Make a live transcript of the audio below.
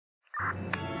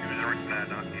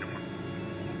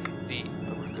The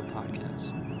Aruga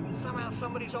Podcast. Somehow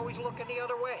somebody's always looking the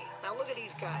other way. Now look at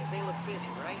these guys. They look busy,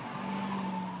 right?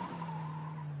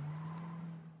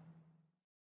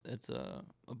 It's a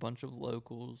bunch of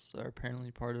locals that are apparently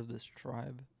part of this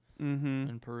tribe Mm-hmm.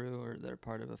 in Peru, or they're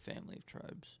part of a family of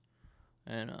tribes.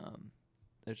 And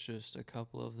it's just a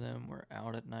couple of them were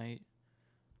out at night.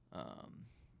 I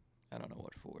don't know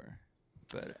what for,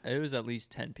 but it was at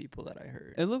least 10 people that I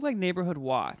heard. It looked like Neighborhood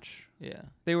Watch. Yeah.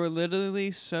 They were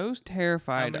literally so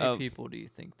terrified How many people do you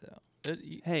think, though?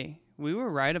 Hey, we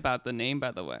were right about the name, by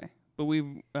the way, but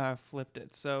we flipped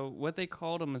it. So what they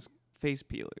called them is face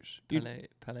peelers.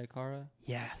 Pelecara?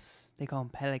 Yes, they call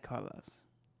them pelecaras.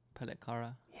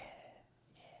 Pelecara? Yeah.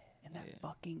 Isn't that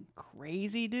fucking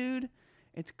crazy, dude?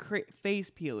 It's face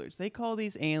peelers. They call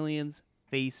these aliens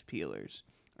face peelers.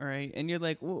 All right, and you're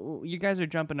like, well, you guys are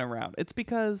jumping around. It's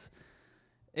because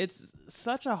it's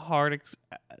such a hard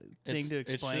thing to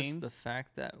explain. It's just the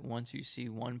fact that once you see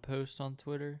one post on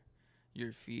Twitter,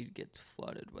 your feed gets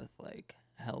flooded with like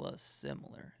hella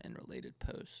similar and related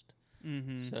posts.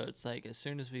 Mm-hmm. So it's like as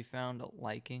soon as we found a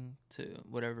liking to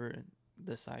whatever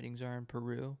the sightings are in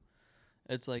Peru,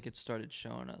 it's like it started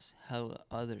showing us hella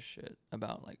other shit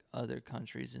about like other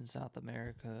countries in South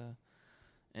America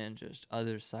and just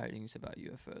other sightings about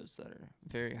UFOs that are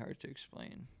very hard to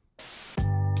explain.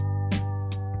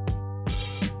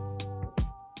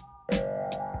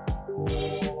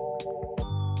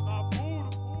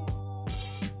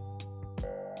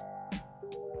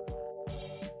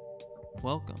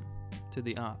 Welcome to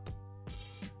the Op.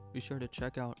 Be sure to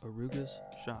check out Aruga's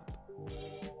shop.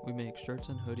 We make shirts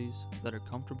and hoodies that are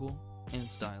comfortable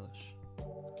and stylish.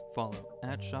 Follow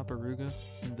 @ShopAruga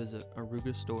and visit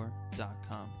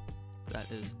arugastore.com.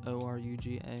 That is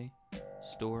ORUGA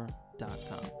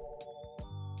store.com.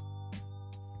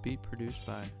 Beat produced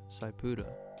by Saipuda.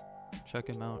 Check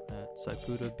him out at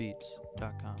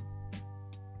saipudabeats.com.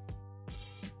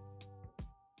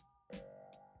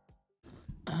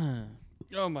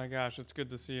 Oh my gosh, it's good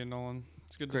to see you, Nolan.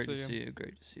 It's good Great to see you.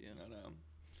 Great to see you. I know.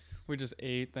 We just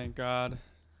ate, thank God.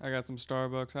 I got some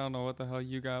Starbucks. I don't know what the hell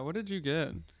you got. What did you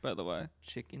get, by the way?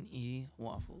 Chicken E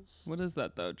waffles. What is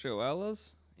that though?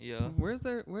 Joella's? Yeah. Where's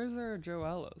there a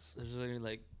Joella's? There's literally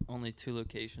like only 2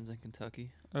 locations in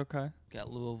Kentucky. Okay. Got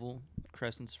Louisville,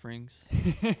 Crescent Springs.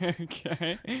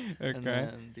 Okay. And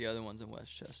then the other one's in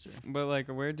Westchester. But like,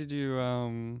 where did you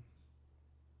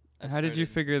How did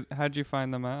you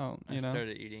find them out? I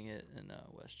started eating it in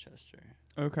Westchester.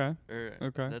 Okay.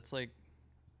 Okay.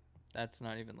 That's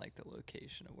not even like the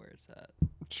location of where it's at.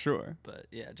 Sure. But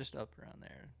yeah, just up around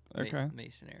there. Okay.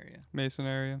 Mason area. Mason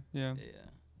area. Yeah. Yeah.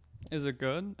 Is it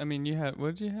good? I mean,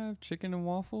 what did you have? Chicken and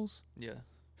waffles? Yeah.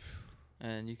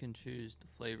 And you can choose the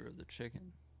flavor of the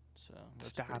chicken. So that's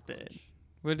Stop it. clutch.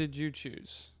 What did you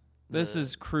choose? This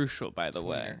is crucial, by the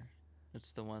way.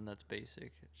 It's the one that's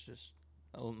basic. It's just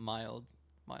a mild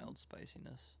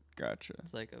spiciness. Gotcha.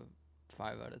 It's like a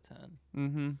 5 out of 10.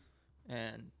 Mm-hmm.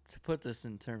 And to put this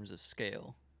in terms of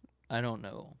scale, I don't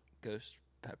know ghost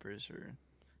peppers or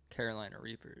Carolina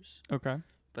Reapers. Okay.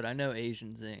 But I know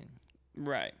Asian Zing.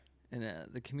 Right. And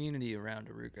the community around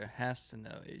Aruga has to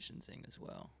know Asian Zing as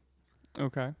well.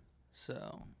 Okay.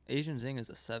 So Asian Zing is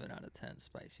a 7 out of 10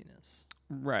 spiciness.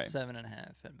 Right. 7.5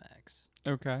 at max.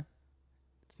 Okay.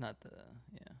 It's not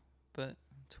but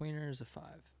Tweener is a 5.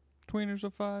 Tweener's a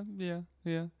 5. Yeah.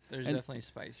 There's definitely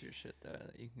spicier shit though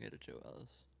that you can get at Joella's.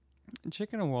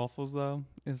 Chicken and waffles though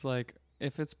is like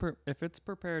if it's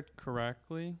prepared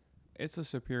correctly, it's a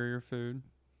superior food.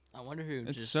 I wonder who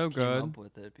it's just so came good. up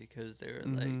with it because they were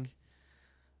like,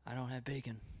 I don't have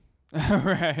bacon.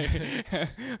 Right.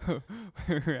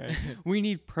 Right. We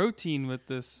need protein with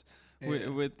this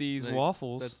with these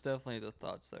waffles. That's definitely the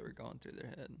thoughts that were going through their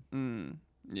head.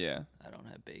 Yeah. I don't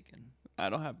have bacon. I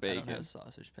don't have bacon. I don't have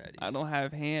sausage patties. I don't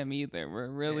have ham either. We're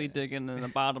really digging in the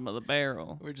bottom of the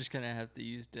barrel. We're just going to have to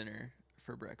use dinner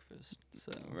for breakfast.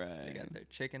 So they got their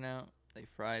chicken out. They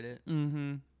fried it.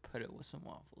 Mm-hmm. Put it with some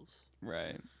waffles.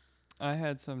 Right. I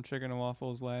had some chicken and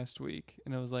waffles last week,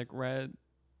 and it was like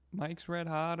Mike's Red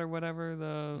Hot or whatever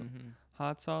the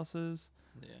hot sauce is.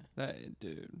 Yeah. That,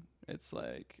 dude, it's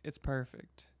like, it's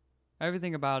perfect.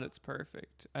 Everything about it's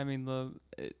perfect. I mean,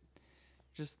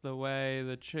 just the way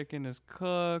the chicken is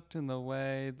cooked and the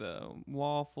way the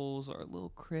waffles are a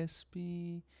little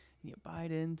crispy. You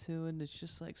bite into it, and it's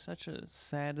just like such a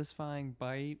satisfying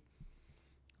bite.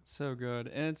 It's so good.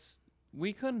 And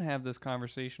we couldn't have this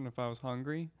conversation if I was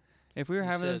hungry. If we were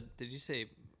having this... Did you say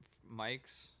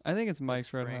Mike's? I think it's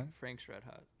Mike's Red Hot. Frank's Red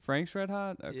Hot. Frank's Red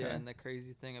Hot? Okay. Yeah, and the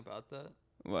crazy thing about that...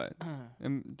 What?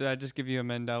 Did I just give you a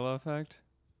Mandela effect?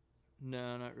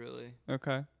 No, not really.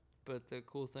 Okay. But the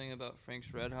cool thing about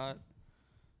Frank's Red Hot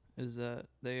is that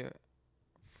they're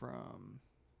from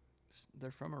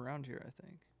around here, I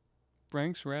think.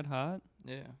 Frank's Red Hot?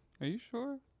 Yeah. Are you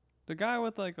sure? The guy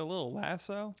with like a little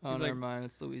lasso? Oh, He's never like, mind.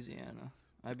 It's Louisiana.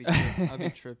 I'd be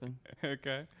tripping.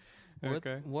 Okay.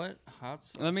 Okay. What hot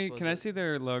sauce? Can I see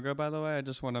their logo, by the way? I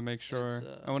just want to make sure.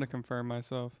 I want to confirm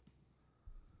myself.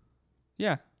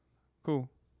 Yeah. Cool.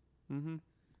 Mm-hmm.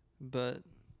 But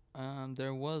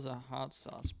there was a hot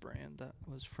sauce brand that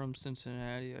was from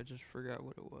Cincinnati. I just forgot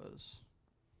what it was.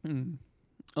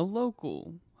 A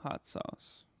local hot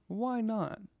sauce. Why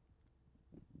not?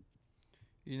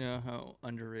 You know how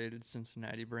underrated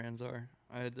Cincinnati brands are?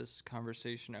 I had this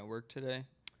conversation at work today.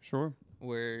 Sure.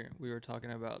 Where we were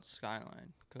talking about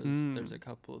Skyline, because there's a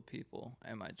couple of people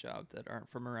at my job that aren't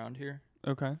from around here.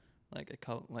 Okay.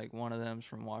 Like one of them's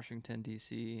from Washington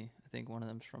D.C. I think one of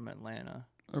them's from Atlanta.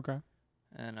 Okay.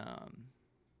 And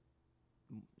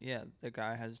yeah, the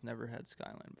guy has never had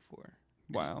Skyline before.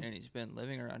 Wow. And he's been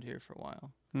living around here for a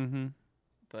while. Mm-hmm.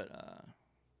 But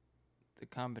the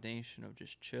combination of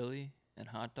just chili and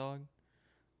hot dog,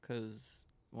 because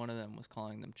one of them was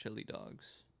calling them chili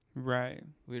dogs. Right.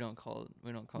 We don't call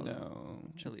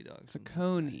them chili dogs. It's a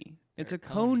coney. It's a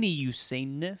coney, you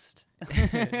Satanist.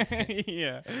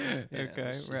 Yeah. Okay.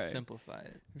 Let's right. just simplify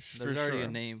it. There's already a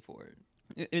name for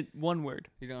it. It one word.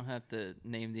 You don't have to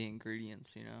name the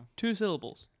ingredients. 2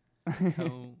 syllables.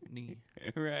 Coney.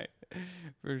 Right.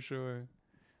 For sure.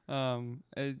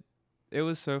 It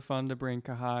was so fun to bring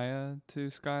Kahaya to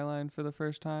Skyline for the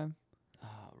first time.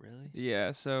 Oh, really?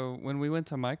 Yeah. So when we went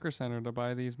to Micro Center to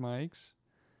buy these mics.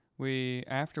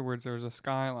 Afterwards there was a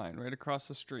Skyline right across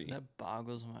the street. That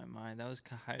boggles my mind. That was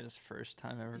Kahaya's first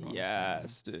time ever going.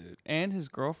 Yes, dude, and his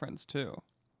girlfriend's too.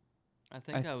 I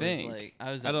think I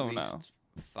was at least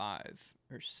 5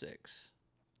 or 6.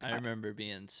 I remember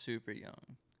being super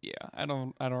young. Yeah, I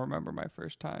don't remember my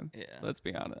first time. Yeah, let's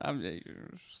be honest. I've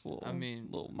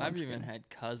even had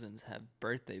cousins have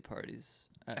birthday parties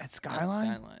at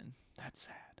Skyline. That's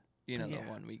sad. The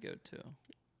one we go to.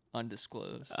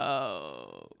 Undisclosed.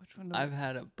 Oh, which one? I've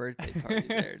had a birthday party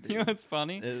there, dude. You know what's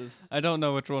funny? I don't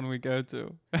know which one we go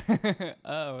to.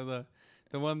 Oh,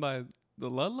 the one by the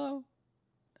Ludlow?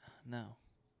 No.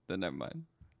 Then never mind.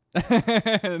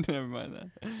 Never mind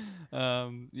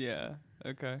that. Yeah.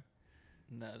 Okay.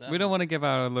 No, we don't want to give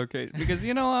out our location because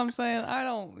you know what I'm saying. I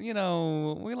don't.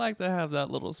 We like to have that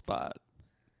little spot,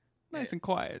 nice and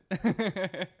quiet.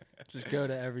 Just go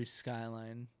to every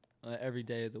Skyline. Every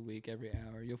day of the week, every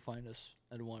hour, you'll find us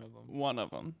at one of them.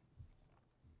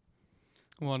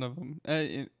 One of them.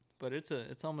 But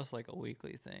it's almost like a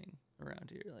weekly thing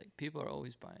around here. Like people are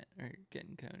always buying or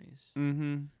getting conies.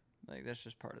 Mm-hmm. Like that's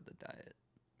just part of the diet.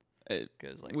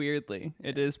 Because weirdly,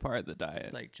 it is part of the diet.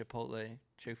 It's like Chipotle,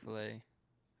 Chick-fil-A,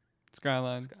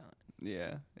 Skyline.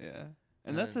 Yeah, yeah.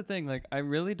 And that's the thing. Like I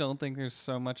really don't think there's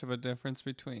so much of a difference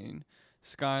between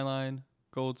Skyline,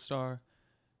 Gold Star,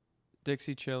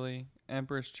 Dixie Chili,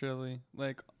 Empress Chili,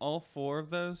 like all 4 of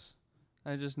those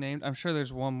I just named. I'm sure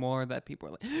there's one more that people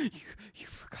are like, you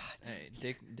forgot. Hey,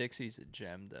 Dixie's a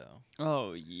gem though.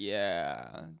 Oh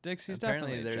yeah, Dixie's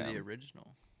apparently definitely a they're gem. the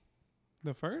original.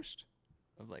 The first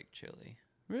of like chili.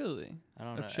 Really? I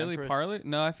don't know. Chili Parlor?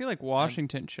 No, I feel like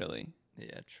Washington chili.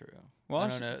 Yeah, true. I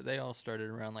don't know. They all started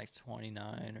around like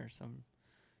 29 or some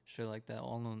shit like that.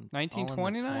 All in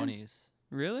 1929. 20s.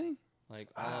 Really? Like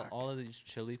all of these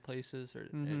chili places, or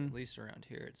at least around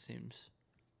here, it seems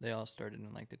they all started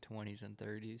in like the 20s and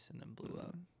 30s and then blew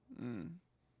up.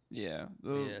 Yeah.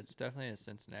 Yeah, it's definitely a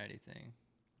Cincinnati thing.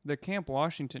 The Camp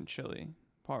Washington Chili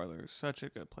Parlor is such a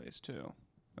good place too,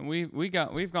 and we've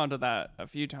gone to that a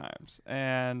few times,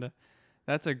 and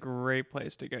that's a great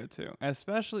place to go to.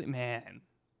 Especially, man,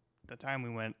 the time we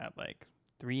went at like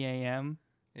 3 a.m.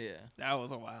 Yeah. That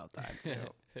was a wild time too.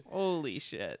 Holy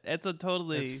shit. It's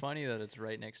funny that it's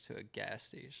right next to a gas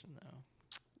station though.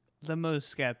 The most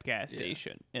skep gas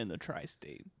station in the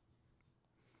tri-state.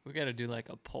 We got to do like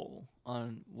a poll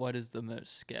on what is the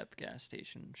most skep gas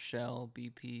station. Shell,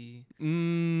 BP.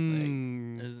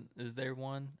 Like, is there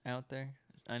one out there?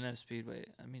 I know Speedway.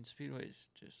 I mean, Speedway's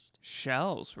just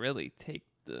Shells really take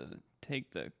the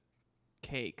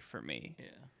cake for me. Yeah.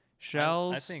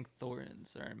 Shells. I think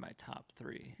Thorntons are in my top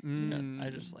 3.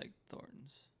 I just like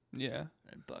Thorntons. Yeah.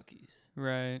 And Buc-ee's.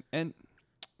 Right. And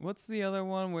What's the other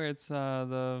one where it's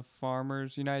the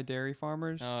farmers, United Dairy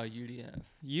Farmers? Oh, UDF.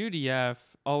 UDF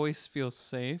always feels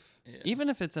safe. Yeah. Even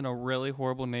if it's in a really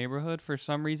horrible neighborhood, for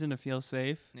some reason it feels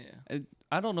safe. Yeah.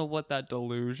 I don't know what that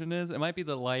delusion is. It might be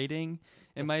the lighting.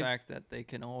 The fact that they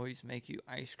can always make you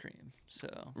ice cream. So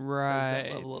right. There's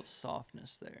that level of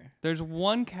softness there. There's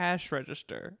one cash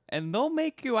register, and they'll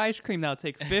make you ice cream that'll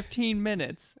take 15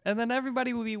 minutes, and then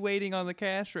everybody will be waiting on the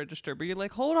cash register. But you're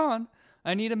like, hold on,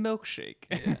 I need a milkshake.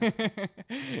 Yeah.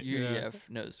 UDF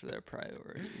knows their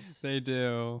priorities. They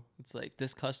do. It's like,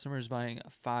 this customer is buying a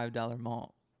 $5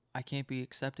 malt. I can't be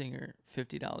accepting your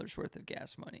 $50 worth of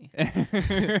gas money.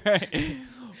 Right.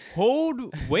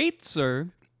 Wait,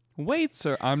 sir. Wait,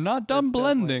 sir. I'm not done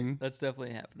blending. That's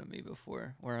definitely happened to me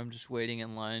before, where I'm just waiting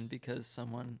in line because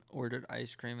someone ordered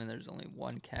ice cream and there's only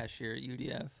one cashier at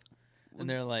UDF. And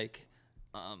they're like,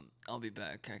 I'll be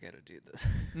back. I got to do this.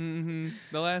 Mm-hmm.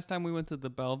 The last time we went to the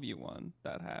Bellevue one,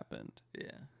 that happened.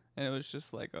 Yeah. And it was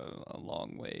just like a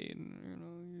long wait. And,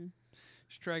 you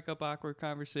strike up awkward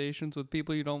conversations with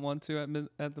people you don't want to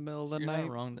at the middle of the night. You're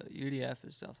not wrong, though. UDF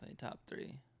is definitely top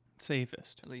 3.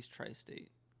 Safest. At least tri-state.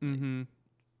 Mm-hmm.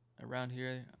 Around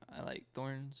here, I like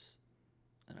Thorns,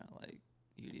 and I like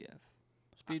UDF.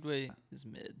 Speedway is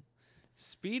mid.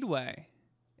 Speedway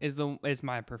is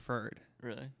my preferred.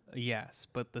 Really? Yes,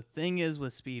 but the thing is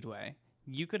with Speedway,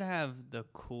 you could have the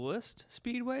coolest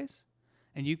speedways,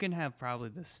 and you can have probably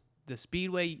the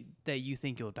speedway that you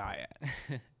think you'll die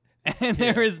at. And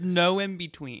there is no in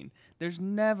between. There's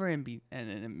never in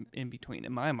between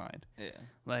in my mind. Yeah.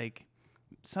 Like,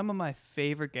 some of my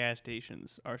favorite gas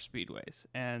stations are speedways,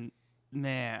 and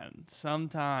man,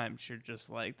 sometimes you're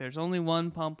just like, there's only one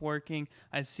pump working.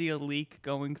 I see a leak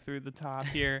going through the top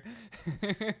here.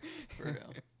 For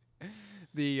real.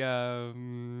 Yeah,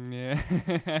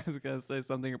 I was gonna say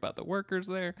something about the workers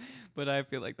there, but I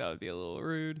feel like that would be a little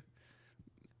rude.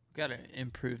 Gotta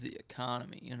improve the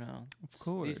economy, you know. Of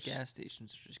course. These gas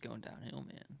stations are just going downhill,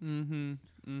 Mm-hmm. man.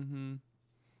 Mm-hmm.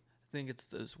 I think it's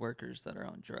those workers that are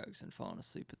on drugs and falling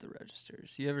asleep at the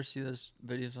registers. You ever see those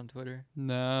videos on Twitter?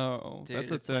 No. Dude,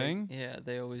 that's a thing? Like, yeah,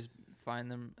 they always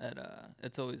find them at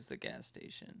it's always the gas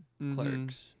station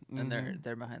clerks. Mm-hmm. And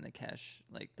they're behind the cash,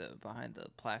 like behind the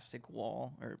plastic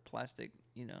wall or plastic,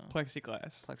 you know,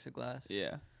 plexiglass.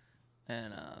 Yeah.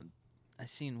 And I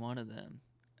seen one of them,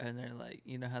 and they're like,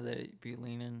 you know how they be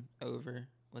leaning over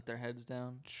with their heads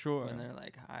down? Sure. When they're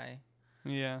like high.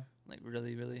 Yeah. Like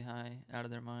really, really high, out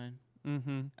of their mind.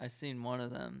 Mm-hmm. I seen one of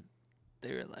them.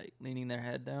 They were like leaning their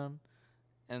head down,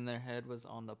 and their head was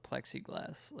on the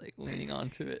plexiglass, like leaning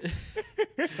onto it.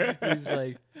 He's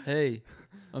like, "Hey,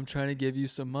 I'm trying to give you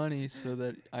some money so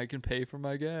that I can pay for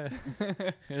my gas,"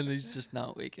 and he's just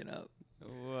not waking up.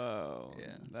 Whoa.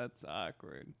 Yeah, that's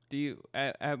awkward. Do you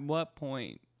at what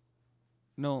point,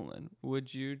 Nolan,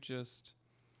 would you just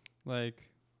like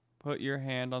put your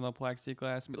hand on the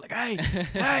plexiglass and be like,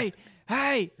 hey,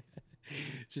 hey,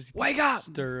 just wake up,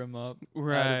 stir him up,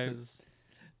 right,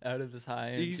 out of his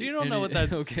high. Because you don't know what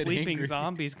that sleeping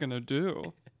zombie's gonna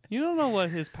do. You don't know what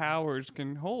his powers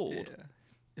can hold. Yeah.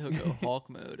 He'll go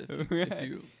Hulk mode if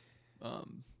you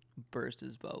burst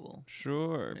his bubble.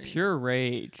 Sure, right. Pure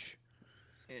rage.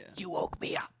 Yeah. You woke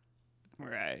me up.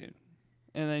 Right.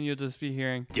 And then you'll just be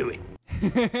hearing, do it.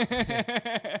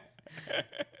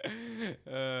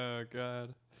 Oh,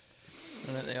 God.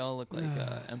 And they all look like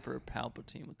Emperor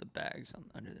Palpatine with the bags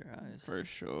under their eyes. For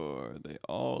sure. They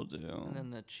all do. And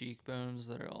then the cheekbones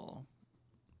that are all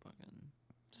fucking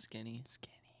skinny.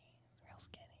 Real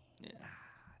skinny.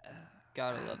 Yeah.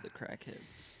 Gotta love the crackheads.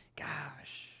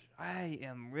 Gosh. I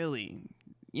am really,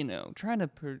 trying to...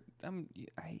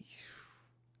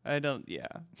 I don't, yeah,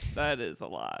 that is a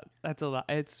lot. That's a lot.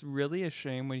 It's really a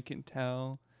shame when you can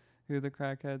tell who the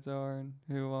crackheads are and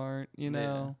who aren't,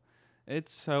 know.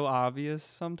 It's so obvious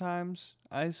sometimes.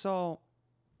 I saw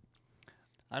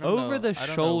over the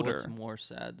shoulder. What's more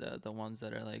sad, the ones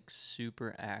that are like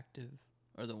super active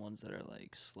or the ones that are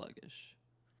like sluggish?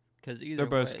 Because either they're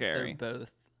both way, scary. They're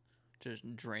both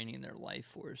just draining their life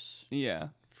force. Yeah.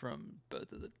 From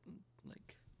both of the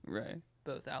right.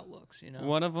 Both outlooks,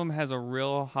 One of them has a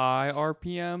real high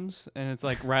RPMs, and it's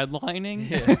like redlining,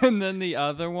 yeah. And then the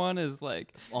other one is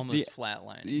like almost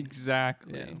flatlining.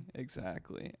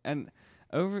 Exactly. And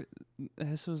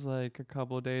this was like a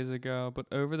couple of days ago, but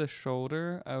over the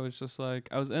shoulder, I was just like,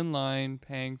 I was in line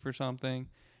paying for something,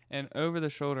 and over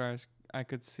the shoulder, I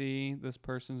could see this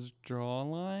person's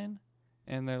jawline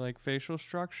and their like facial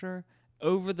structure.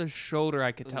 Over the shoulder,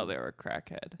 I could tell they were a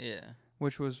crackhead. Yeah.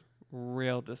 Which was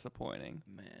real disappointing.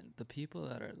 Man, the people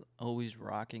that are always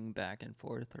rocking back and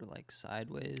forth or like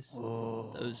sideways,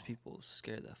 those people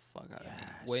scare the fuck out of me.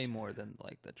 Way more than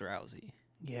like the drowsy.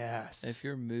 Yes. If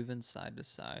you're moving side to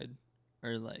side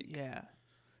or like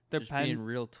they're just being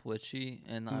real twitchy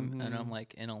and I'm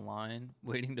like in a line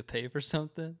waiting to pay for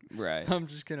something, right? I'm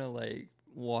just gonna like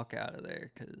walk out of there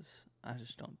because I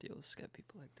just don't deal with scared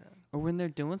people like that. Or when they're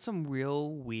doing some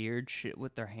real weird shit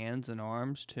with their hands and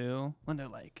arms too. When they're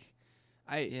like,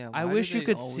 I wish you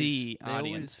could see they audience.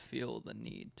 always feel the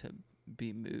need to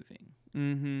be moving. I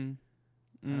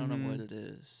don't know what it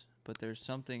is, but there's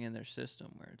something in their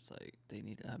system where it's like they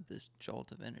need to have this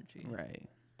jolt of energy. Right.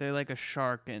 They're like a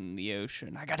shark in the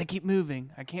ocean. I gotta keep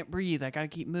moving. I can't breathe. I gotta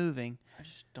keep moving. I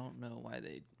just don't know why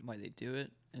they do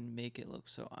it and make it look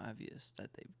so obvious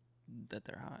that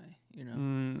they're high. You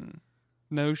know.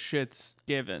 No shits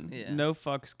given. Yeah. No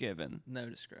fucks given. No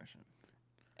discretion.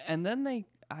 And then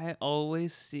I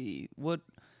always see what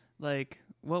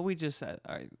we just said.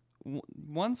 All right,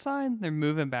 one sign, they're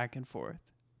moving back and forth.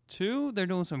 2, they're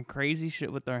doing some crazy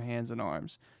shit with their hands and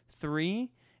arms. 3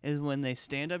 is when they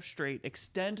stand up straight,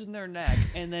 extend their neck,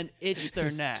 and then itch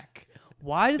their neck.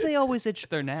 Why do they always itch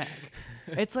their neck?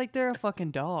 It's like they're a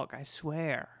fucking dog, I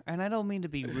swear. And I don't mean to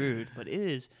be rude, but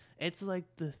it's like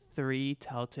the 3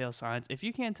 telltale signs. If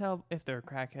you can't tell if they're a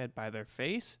crackhead by their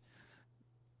face,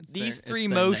 these 3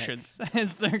 motions,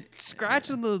 as they're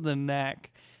scratching the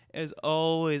neck, is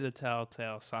always a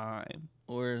telltale sign.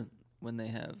 Or when they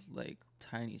have like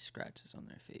tiny scratches on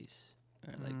their face,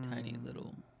 or like tiny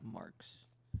little marks.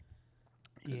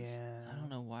 I don't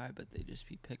know why, but they just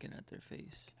be picking at their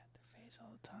face. Picking at their face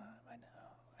all the time. I know.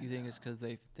 You think it's because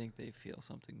they think they feel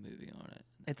something moving on it?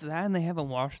 It's that, and they haven't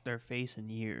washed their face in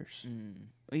years.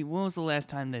 I mean, when was the last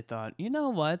time they thought, you know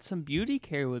what, some beauty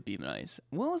care would be nice?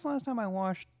 When was the last time I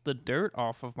washed the dirt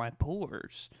off of my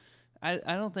pores? I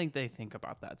don't think they think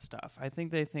about that stuff. I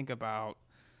think they think about,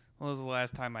 when was the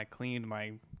last time I cleaned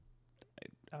my...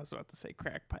 I was about to say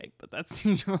crack pipe, but that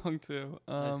seems wrong too.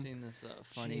 I've seen this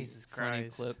funny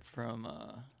clip from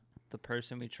the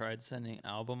person we tried sending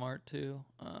album art to,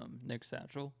 Nick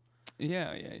Satchel.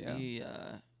 Yeah.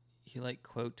 He like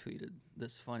quote tweeted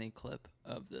this funny clip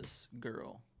of this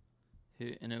girl,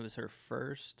 and it was her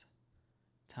first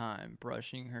time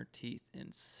brushing her teeth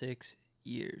in 6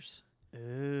 years.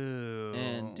 Ooh.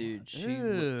 And dude, she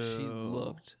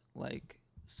looked like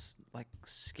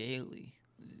scaly.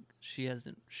 She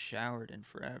hasn't showered in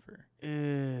forever.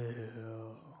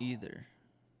 Ew. Either.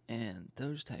 And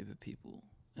those type of people.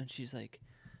 And she's like,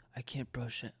 I can't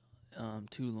brush it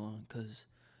too long because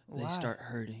they start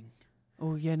hurting.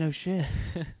 Oh, yeah, no shit.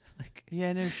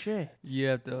 Yeah, no shit. You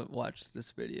have to watch this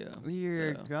video.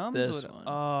 Your gums? This one.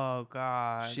 Oh,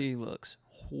 God. She looks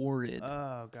horrid.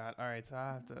 Oh, God. All right, so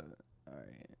I have to... All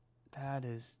right. That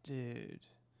is, dude...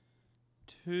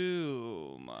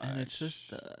 too much. And it's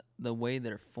just the way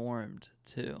they're formed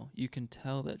too. You can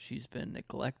tell that she's been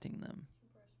neglecting them.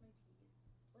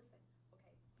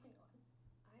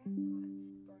 I have not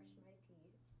brushed my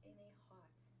teeth in a hot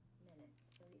minute.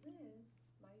 The reason is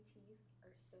my teeth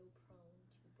are so prone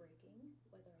to breaking.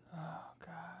 Whether I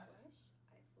brush,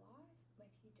 I floss, my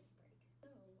teeth just break.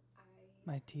 So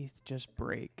my teeth just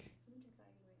break. So much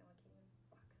anxiety right now.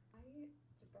 I can't even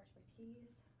I to brush my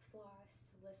teeth, floss,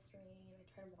 Listerine. I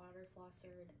tried water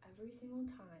flosser, and every single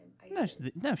time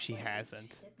No, she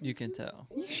hasn't. You can tell.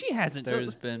 She hasn't.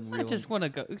 There's been real... I just want to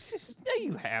go. No,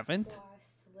 you haven't.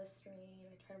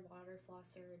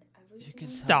 You can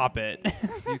Stop it.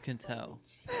 You can tell.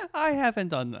 I haven't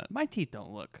done that. My teeth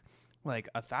don't look like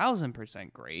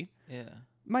 1,000% great. Yeah.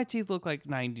 My teeth look like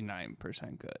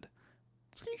 99% good.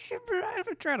 You should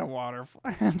try to water.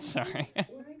 I'm sorry.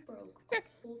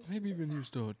 Maybe even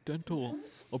used a dental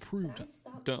approved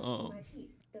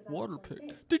water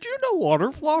pick. Did you know water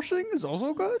flossing is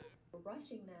also good?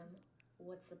 Rushing them,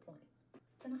 what's the point?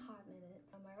 It's been a hot minute.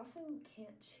 I also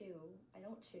can't chew. I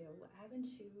don't chew. I haven't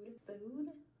chewed food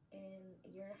in a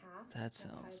year and a half. That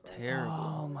sounds terrible.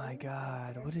 Oh my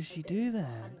God. What does she do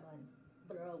then?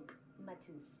 Broke my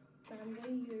tooth. So I'm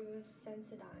going to use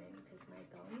Sensodyne because my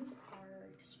gums are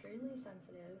extremely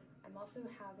sensitive. I'm also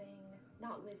having,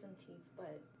 not wisdom teeth,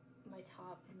 but my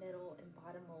top, middle, and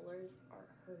bottom molars are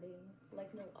hurting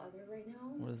like no other right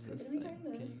now. What is this thing?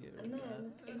 Can you give it and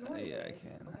then, ignore yeah, this. I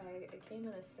can. Okay, it came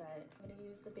in a set. I'm going to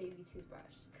use the baby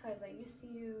toothbrush because I used to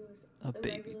use a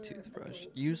baby toothbrush.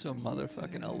 Use a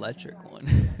motherfucking electric one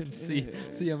and see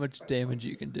how much damage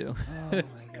you can do. Oh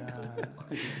my God.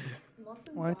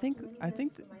 Well, I think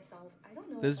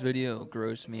this video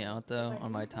grossed me out though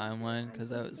on my timeline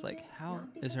because I was like, how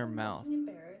is her mouth?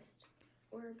 Embarrassed,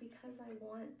 or because I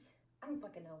want I don't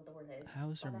fucking know what the word is. How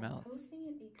is her but mouth I'm posting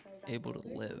it because able I know to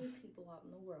there's live? other people out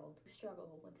in the world who struggle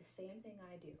with the same thing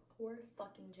I do. Poor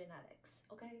fucking genetics.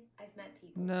 Okay, I've met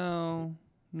people. No.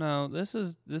 This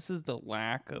is the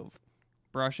lack of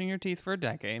brushing your teeth for a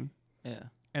decade. Yeah.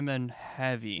 And then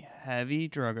heavy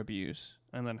drug abuse.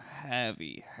 And then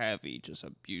heavy just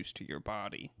abuse to your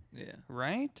body. Yeah.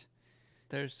 Right?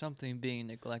 There's something being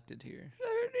neglected here.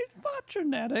 It's not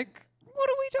genetic. What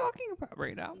are we talking about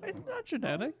right now? It's not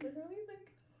genetic. Literally,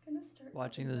 like, gonna start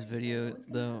Watching fucking this right now. video, It's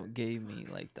gonna though, hurt. gave me,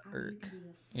 like, the How do you irk. do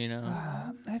this? You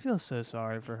know? I feel so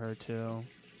sorry for her, too. I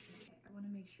want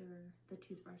to make sure the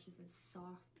toothbrush is as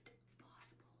soft as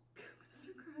possible. I'm gonna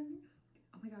start crying.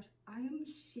 Oh my gosh, I am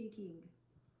shaking.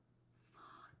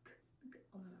 Fuck.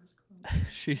 Oh my gosh, come on.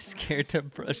 She's scared to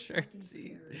brush her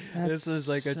teeth. This is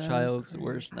like a child's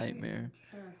worst nightmare.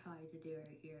 I'm terrified to do it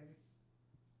here.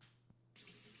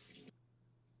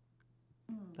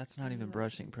 That's not even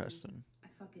brushing, Preston. I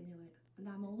fucking knew it. And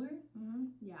that molar? Mm-hmm.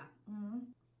 Yeah. Mm-hmm.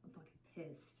 I'm fucking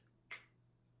pissed.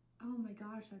 Oh my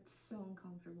gosh, that's so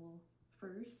uncomfortable.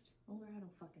 First, molar, I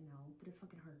don't fucking know, but it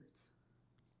fucking hurts.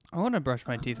 I want to brush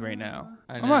my teeth right now.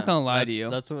 I I'm not know. gonna lie to you.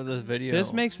 That's what this video.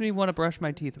 This makes me want to brush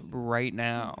my teeth right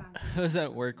now. I was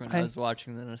at work when I was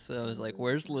watching this, so I was like,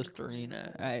 "Where's Listerine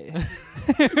at?" I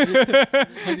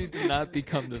need to not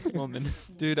become this woman.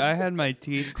 Dude, I had my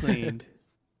teeth cleaned.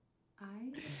 I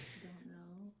don't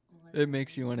know. It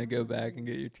makes you want to go back and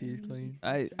get your teeth cleaned.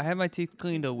 I had my teeth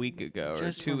cleaned a week ago or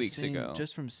 2 weeks ago.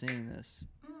 Just from seeing this.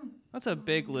 That's a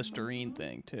big Listerine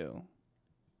thing too.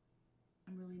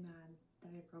 I'm really mad that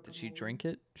I broke Did a she molar. drink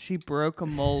it? She broke a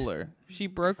molar. She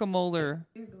broke a molar.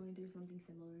 You're going through something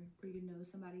similar, or you know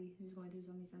somebody who's going through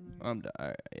something similar. I'm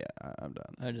done. I'm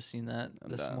done. I just seen that I'm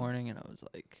this done. morning, and I was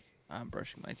like, I'm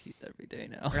brushing my teeth every day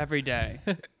now. Every day.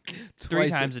 3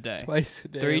 times a day. Twice a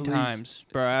day. 3 at least. times.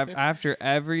 Bro, after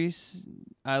every...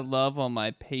 I love all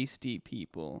my pasty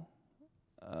people.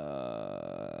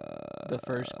 The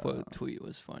first quote tweet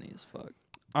was funny as fuck.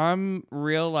 I'm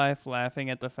real life laughing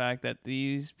at the fact that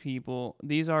these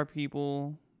are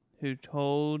people who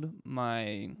told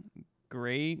my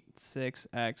great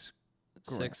 6X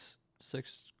Six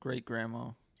great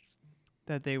grandma.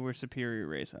 that they were superior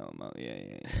race. Elmo.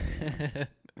 Yeah.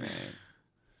 Right.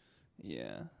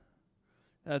 Yeah.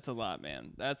 That's a lot,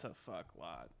 man. That's a fuck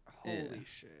lot. Holy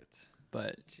shit.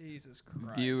 But Jesus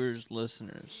Christ. viewers,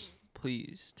 listeners,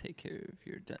 please take care of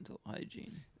your dental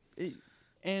hygiene.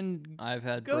 And I've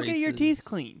had go braces. get your teeth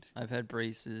cleaned. I've had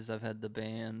braces. I've had the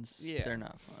bands. Yeah. They're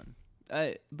not fun.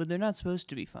 But they're not supposed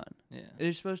to be fun. Yeah.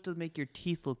 They're supposed to make your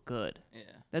teeth look good. Yeah.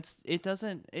 It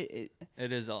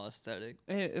It is all aesthetic.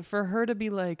 for her to be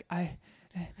like, I'm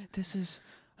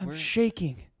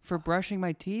shaking for brushing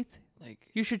my teeth. Like,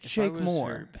 You should if shake I was more.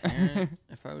 her parent,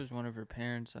 if I was one of her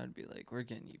parents, I'd be like, we're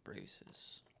getting you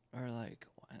braces. Or like,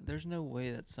 there's no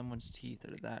way that someone's teeth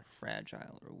are that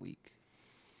fragile or weak.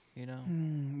 You know?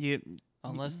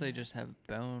 Unless they just have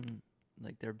bone,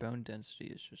 like their bone density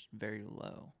is just very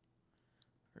low.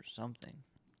 Or something.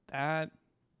 That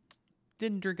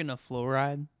didn't drink enough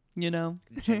fluoride, you know?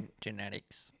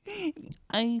 Genetics.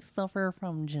 I suffer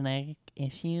from genetic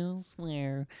issues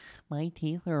where my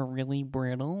teeth are really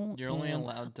brittle. You're only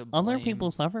allowed to blame... Other people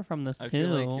suffer from this I too. feel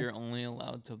like you're only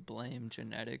allowed to blame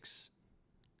genetics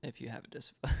if you have a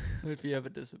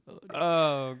disability.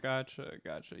 Oh, gotcha.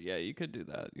 Yeah, you could do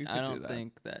that. I don't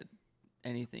think that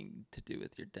anything to do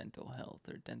with your dental health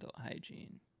or dental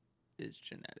hygiene is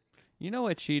genetic. You know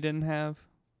what she didn't have?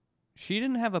 She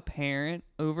didn't have a parent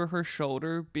over her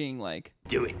shoulder being like,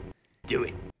 do it.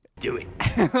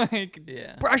 Like,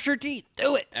 Yeah. brush your teeth,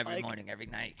 do it. Every Like, morning, every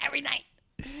night.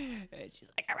 And she's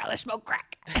like, I'd rather smoke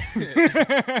crack.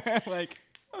 like,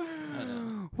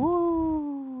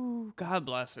 woo. God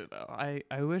bless her, though.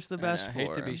 I wish the best I for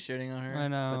hate to her. be shitting on her. I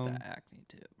know. But the acne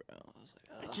too, bro. I was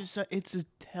like, It's a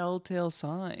telltale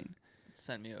sign. it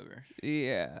sent me over.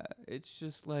 Yeah, it's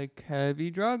just like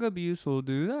heavy drug abuse will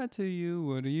do that to you.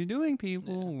 What are you doing,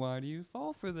 people? Yeah. Why do you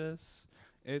fall for this?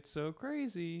 It's so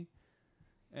crazy.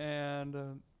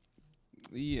 And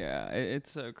yeah,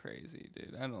 it's so crazy,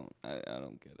 dude. I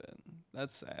don't get it.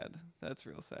 That's sad. That's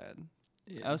real sad.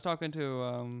 Yeah. I was talking to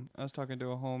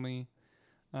a homie.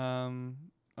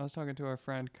 I was talking to our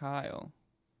friend Kyle,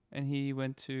 and he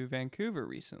went to Vancouver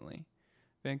recently.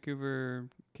 Vancouver,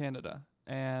 Canada.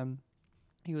 And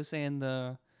he was saying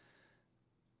the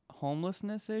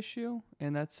homelessness issue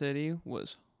in that city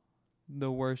was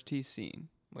the worst he's seen.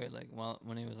 Wait, like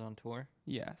when he was on tour?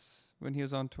 Yes, when he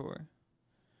was on tour.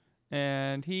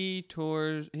 And he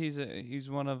tours, he's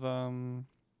one of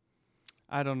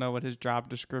I don't know what his job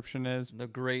description is. The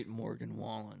great Morgan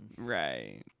Wallen.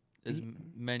 Right. as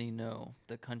many know,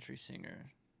 the country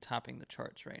singer topping the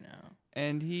charts right now.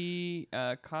 And he,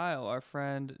 Kyle, our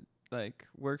friend, like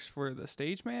works for the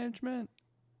stage management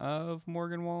of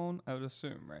Morgan Wallen, I would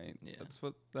assume, right? Yeah.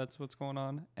 That's what's going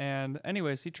on. And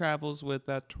anyways, he travels with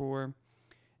that tour,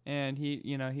 and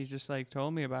he's just like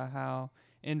told me about how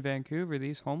in Vancouver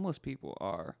these homeless people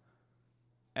are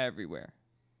everywhere.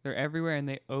 They're everywhere, and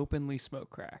they openly smoke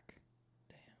crack.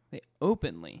 Damn. They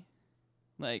openly,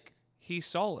 like, he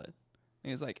saw it. And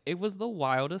he's like, it was the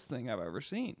wildest thing I've ever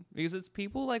seen, because it's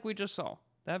people like we just saw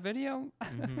that video.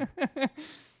 Mm-hmm.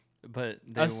 But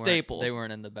they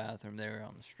weren't in the bathroom. They were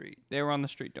on the street. They were on the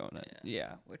street doing it.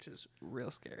 Yeah, which is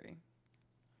real scary.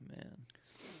 Man.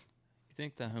 You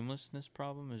think the homelessness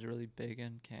problem is really big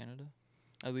in Canada?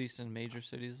 At least in major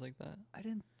cities like that? I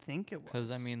didn't think it was.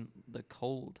 Because, I mean, the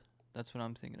cold. That's what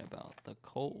I'm thinking about. The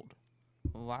cold.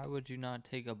 Why would you not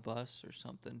take a bus or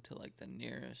something to, like, the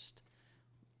nearest...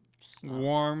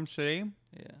 warm city?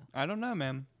 Yeah. I don't know,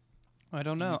 man. I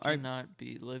don't know. You cannot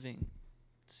be living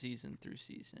season through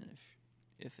season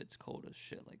if it's cold as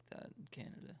shit like that in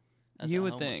Canada. As you a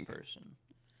would homeless think. person.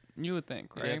 You would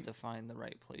think, right? You have to find the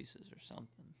right places or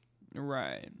something.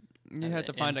 Right. You have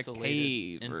to find a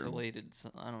cave. Insulated,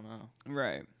 I don't know.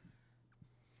 Right.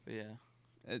 But yeah.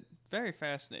 It's very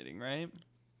fascinating, right?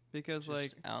 Because, Just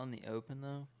like... out in the open,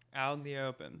 though? Out in the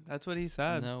open. That's what he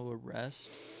said. No arrest?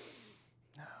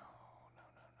 No.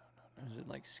 Is it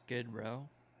like Skid Row?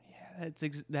 Yeah,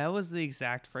 that was the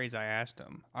exact phrase I asked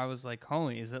him. I was like,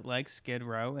 homie, is it like Skid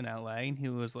Row in LA? And he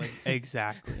was like,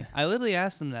 exactly. I literally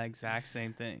asked him that exact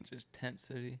same thing. Just tent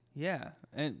city? Yeah.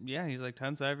 And yeah, he's like,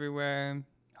 tents everywhere,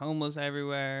 homeless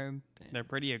everywhere. Damn. They're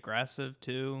pretty aggressive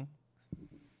too.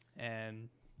 And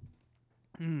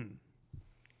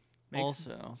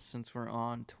also, since we're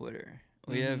on Twitter,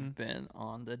 we have been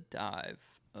on the dive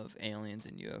of aliens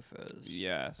and UFOs.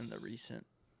 Yes. In the recent,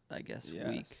 I guess, yes.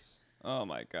 week. Oh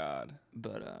my God.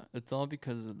 But it's all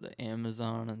because of the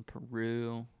Amazon and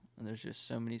Peru, and there's just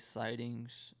so many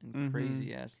sightings and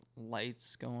crazy ass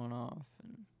lights going off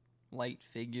and light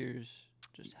figures,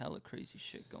 just hella crazy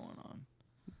shit going on.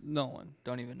 Nolan.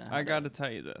 Don't even know. I got to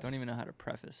tell you this. Don't even know how to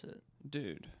preface it,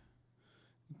 dude.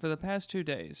 For the past 2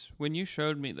 days, when you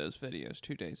showed me those videos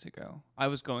 2 days ago, I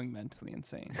was going mentally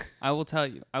insane. I will tell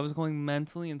you, I was going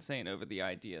mentally insane over the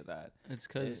idea that... It's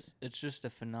because it's just a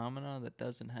phenomenon that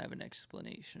doesn't have an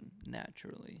explanation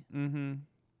naturally.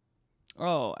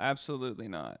 Oh, absolutely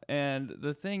not. And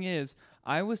the thing is,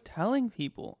 I was telling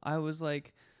people, I was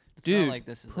like, it's dude... not like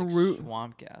this is like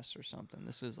swamp gas or something.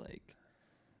 This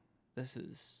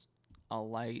is a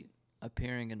light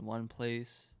appearing in one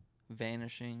place,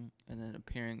 vanishing, and then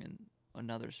appearing in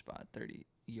another spot 30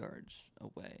 yards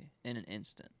away in an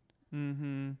instant.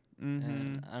 And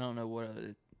I don't know what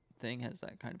other thing has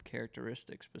that kind of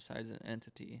characteristics besides an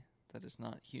entity that is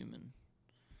not human.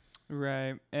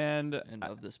 Right. And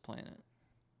of this planet.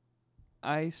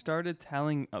 I started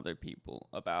telling other people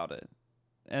about it.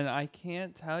 And I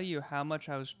can't tell you how much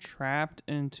I was trapped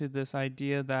into this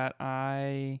idea that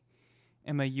I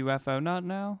am a UFO nut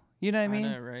now. You know what I mean?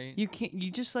 I know, right?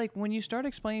 You just like, when you start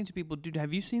explaining to people, dude,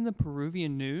 have you seen the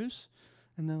Peruvian news?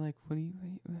 And they're like, what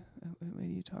are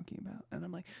you talking about? And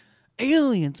I'm like,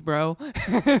 aliens, bro.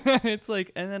 It's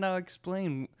like, and then I'll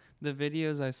explain the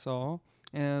videos I saw,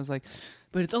 and I was like,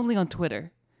 but it's only on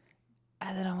Twitter.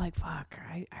 And then I'm like, fuck,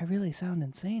 I really sound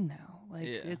insane now. Like,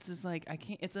 it's just like, I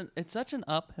can't, it's such an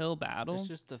uphill battle. It's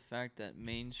just the fact that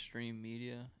mainstream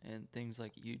media and things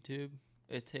like YouTube,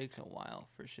 it takes a while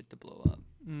for shit to blow up.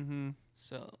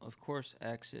 So, of course,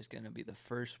 X is going to be the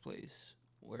first place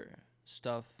where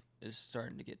stuff is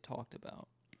starting to get talked about.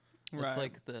 Right. It's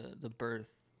like the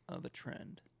birth of a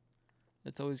trend.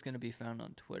 It's always going to be found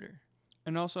on Twitter.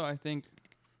 And also, I think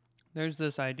there's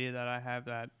this idea that I have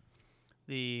that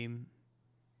the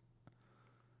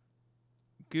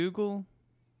Google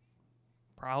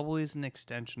probably is an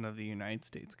extension of the United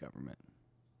States government.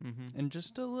 And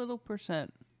just a little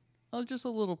percent. Oh, just a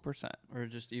little percent. Or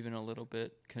just even a little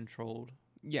bit controlled.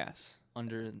 Yes.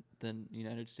 Under the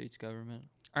United States government.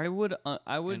 I would and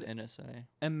NSA.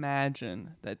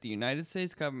 Imagine that the United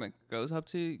States government goes up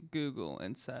to Google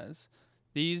and says,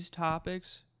 these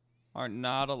topics are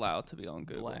not allowed to be on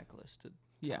Google. Blacklisted.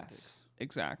 Yes, topics.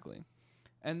 Exactly.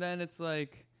 And then it's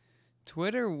like,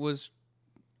 Twitter was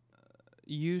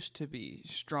used to be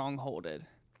strongholded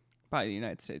by the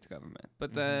United States government.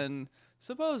 But then,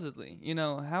 supposedly,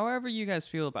 however you guys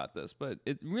feel about this, but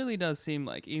it really does seem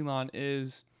like Elon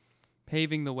is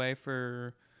paving the way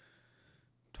for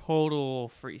total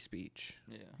free speech.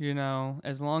 Yeah.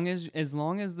 As long as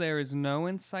there is no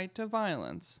incite to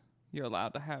violence, you're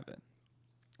allowed to have it.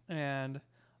 And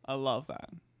I love that.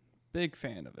 Big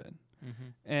fan of it.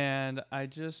 Mm-hmm. And I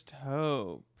just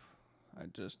hope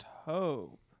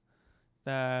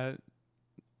that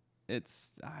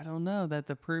I don't know, that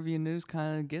the Peruvian news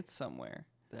kind of gets somewhere.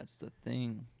 That's the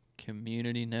thing.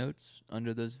 Community notes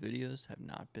under those videos have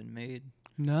not been made.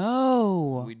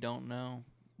 No. We don't know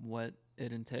what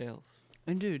it entails.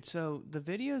 And dude, so the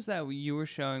videos that you were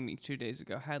showing me 2 days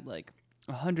ago had like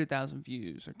 100,000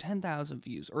 views or 10,000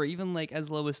 views or even like as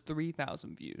low as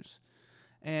 3,000 views.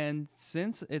 And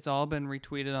since it's all been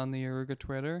retweeted on the Aruga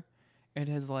Twitter, it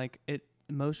has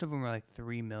most of them are like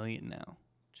 3 million now.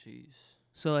 Jeez.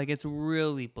 So like it's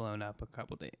really blown up for a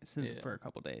couple days.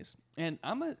 And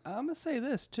I'm gonna say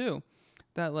this too,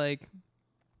 that like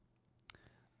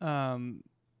I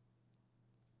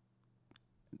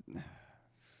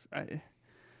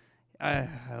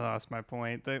lost my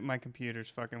point. My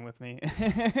computer's fucking with me.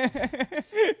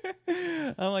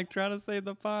 I'm like trying to save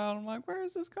the file. I'm like, where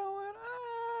is this going?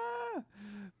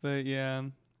 But yeah.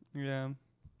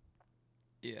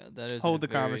 Yeah, that is. Hold the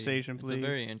conversation, please. It's a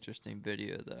very interesting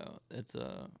video, though. It's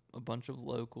a bunch of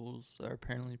locals that are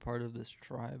apparently part of this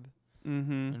tribe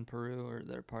in Peru, or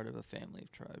they're part of a family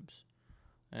of tribes,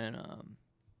 and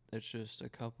it's just a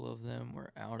couple of them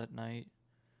were out at night.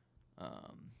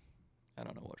 I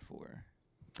don't know what for,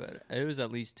 but it was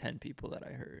at least 10 people that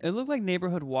I heard. It looked like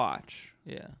Neighborhood Watch.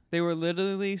 Yeah, they were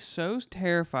literally so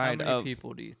terrified. How many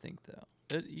people do you think, though?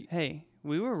 Hey,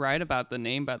 we were right about the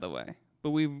name, by the way.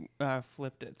 But we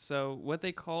flipped it. So what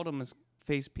they called them is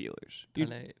face peelers.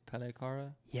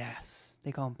 Pelecara? Yes.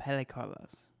 They call them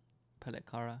pelecaras.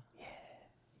 Pelecara? Yeah.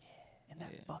 Isn't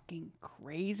that fucking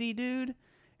crazy, dude?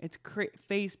 It's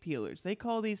face peelers. They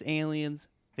call these aliens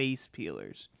face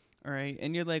peelers. All right?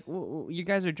 And you're like, well, you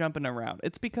guys are jumping around.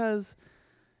 It's because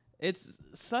it's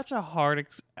such a hard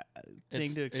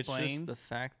thing to explain. It's just the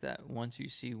fact that once you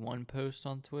see one post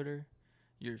on Twitter,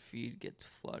 your feed gets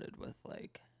flooded with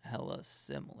like hella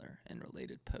similar and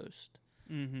related post.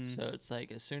 So it's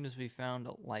like as soon as we found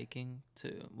a liking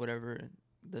to whatever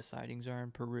the sightings are in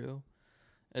Peru,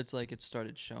 it's like it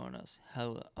started showing us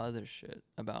hella other shit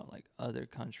about like other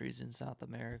countries in South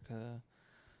America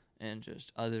and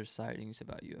just other sightings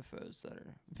about UFOs that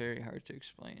are very hard to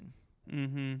explain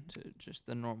to just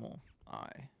the normal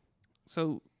eye.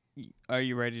 So are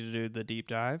you ready to do the deep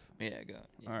dive? Yeah, go.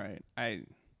 Yeah. All right.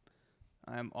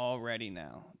 I'm all ready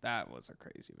now. That was a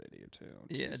crazy video too.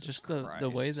 Yeah, Jesus just Christ. the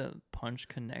way the punch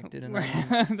connected and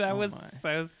that was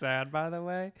so sad, by the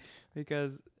way,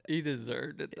 because he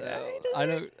deserved it though.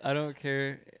 Yeah, I don't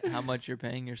care how much you're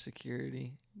paying your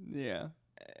security. Yeah,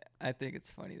 I think it's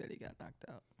funny that he got knocked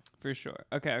out. For sure.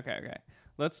 Okay.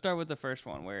 Let's start with the first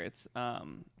one where it's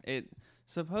it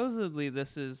supposedly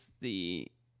this is the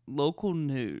local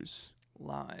news.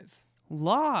 Live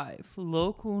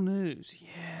local news.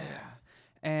 Yeah.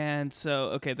 And so,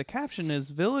 okay, the caption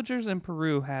is, villagers in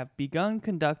Peru have begun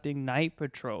conducting night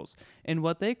patrols in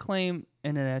what they claim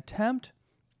in an attempt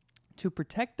to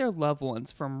protect their loved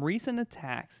ones from recent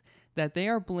attacks that they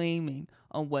are blaming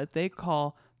on what they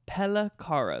call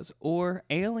pelecaras, or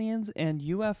aliens and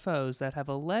UFOs that have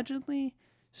allegedly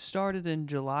started in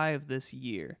July of this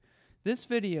year. This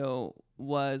video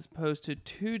was posted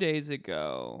 2 days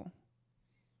ago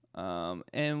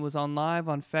and was on live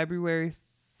on February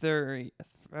 3rd,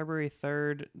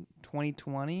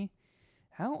 2020.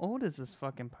 How old is this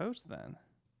fucking post then?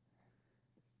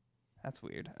 That's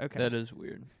weird. Okay. That is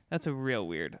weird. That's a real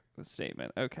weird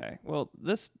statement. Okay. Well,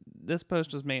 this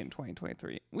post was made in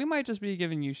 2023. We might just be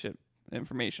giving you shit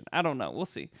information. I don't know. We'll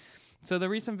see. So the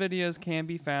recent videos can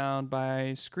be found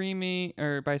by searching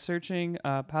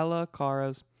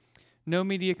pelecaras. No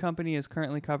media company is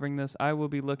currently covering this. I will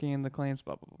be looking in the claims,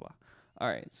 blah, blah, blah, blah. All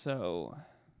right, so...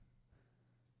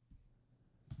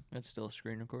 That's still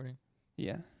screen recording?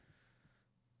 Yeah.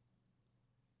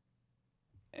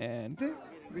 And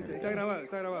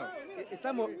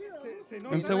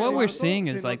so what we're seeing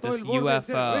is like this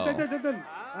UFO.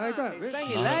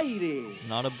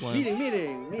 Not a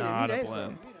blimp. Not a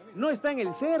blimp. No está en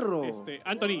el cerro.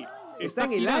 Anthony, está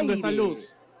en el aire.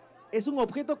 Es un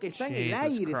objeto que está en el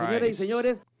aire, señoras y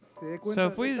señores.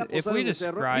 So if we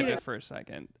describe it for a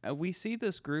second, we see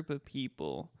this group of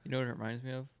people. You know what it reminds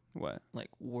me of? What? Like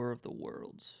War of the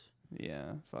Worlds.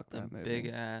 Yeah, fuck that movie. Big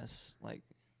ass, like,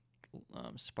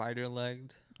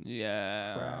 spider-legged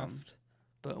craft.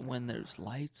 But when there's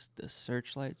lights, the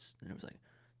searchlights, then it was like,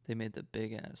 they made the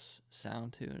big ass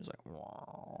sound too, and it was like,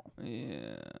 wow.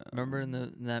 Yeah. Remember in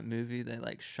that movie, they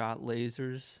like shot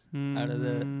lasers out of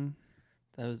that?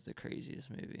 That was the craziest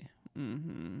movie.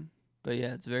 But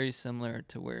yeah, it's very similar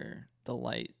to where the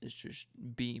light is just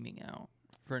beaming out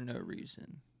for no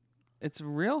reason. it's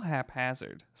real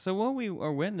haphazard. So what we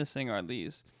are witnessing are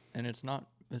these. And it's not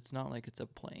like it's a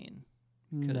plane.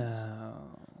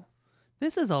 No.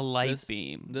 This is a light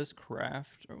beam. This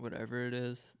craft or whatever it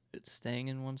is, it's staying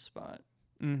in one spot.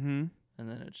 Mm-hmm. And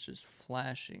then it's just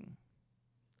flashing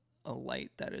a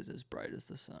light that is as bright as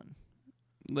the sun.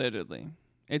 Literally.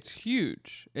 It's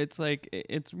huge. It's like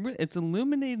it's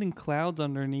illuminating clouds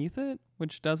underneath it,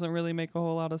 which doesn't really make a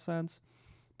whole lot of sense.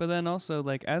 But then also,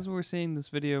 like, as we're seeing this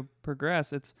video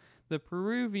progress, it's the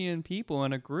Peruvian people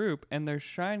in a group, and they're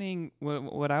shining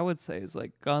what I would say is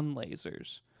like gun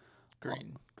lasers.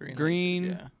 Green lasers,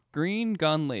 yeah. Green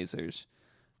gun lasers,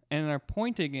 and are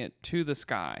pointing it to the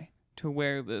sky, to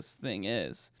where this thing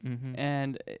is. Mm-hmm.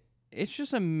 And it's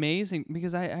just amazing,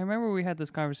 because I remember we had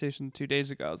this conversation 2 days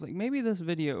ago. I was like, maybe this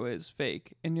video is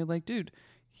fake. And you're like, dude,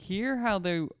 hear how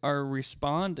they are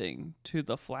responding to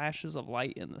the flashes of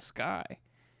light in the sky.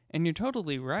 And you're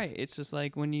totally right. It's just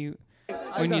like when you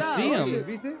see them,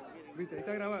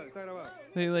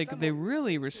 they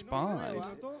really respond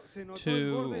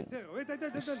to.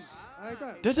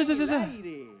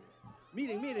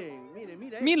 Mille.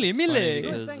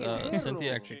 Because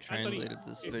Cynthia actually translated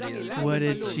this video. What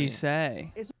did she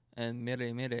say? And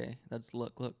mire, that's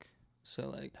look. So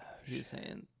like he was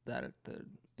saying that at the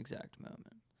exact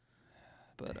moment.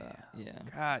 But yeah.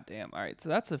 God damn. All right, so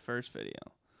that's the first video.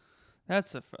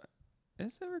 Is it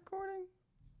recording?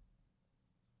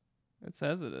 It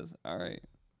says it is. All right.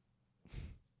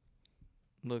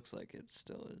 Looks like it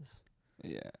still is.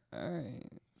 Yeah. All right.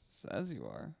 Says you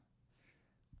are.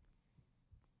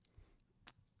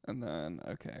 And then,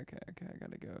 okay, I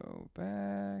gotta go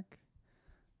back.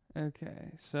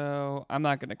 Okay, so I'm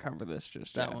not gonna cover this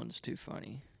just yet. That one's too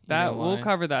funny. We'll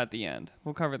cover that at the end.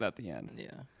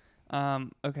 Yeah.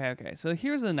 Okay. So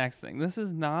here's the next thing. This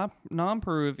is not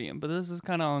non-Peruvian, but this is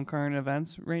kind of on current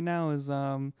events right now.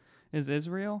 Is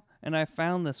Israel, and I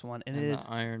found this one. It is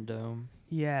the Iron Dome.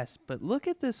 Yes, but look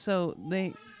at this. So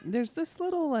there's this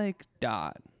little like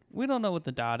dot. We don't know what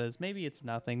the dot is. Maybe it's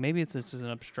nothing. Maybe it's just an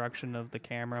obstruction of the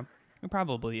camera. It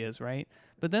probably is, right?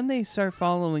 But then they start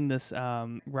following this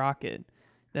rocket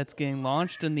that's getting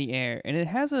launched in the air, and it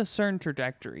has a certain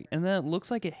trajectory, and then it looks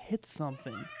like it hits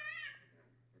something.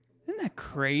 Isn't that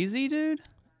crazy, dude?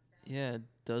 Yeah, it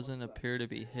doesn't appear to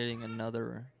be hitting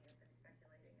another.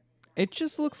 It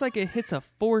just looks like it hits a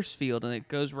force field, and it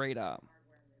goes right up.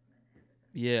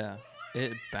 Yeah,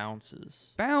 it bounces.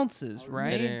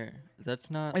 Right? Midair.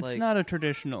 That's not It's not a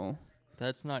traditional.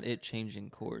 That's not it changing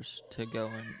course to go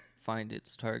and find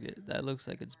its target. That looks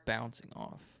like it's bouncing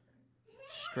off.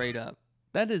 Straight up.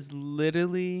 That is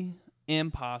literally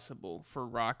impossible for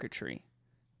rocketry.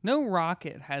 No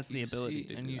rocket has the ability to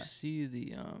do that. And you see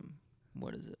the,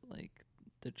 what is it, like,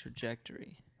 the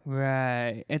trajectory.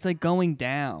 Right. It's like going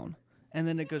down, and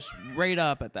then it goes straight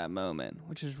up at that moment,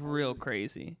 which is real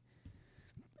crazy.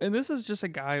 And this is just a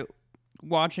guy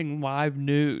watching live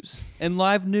news, and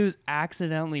live news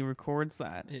accidentally records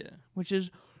that. Yeah. Which is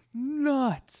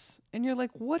nuts. And you're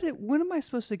like, what am I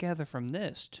supposed to gather from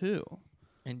this, too?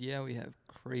 And yeah, we have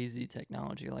crazy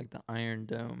technology like the Iron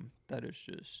Dome that is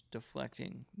just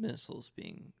deflecting missiles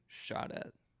being shot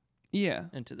at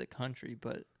into the country,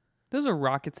 but those are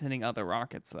rockets hitting other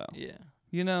rockets, though. Yeah.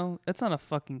 You know, that's not a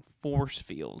fucking force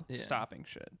field stopping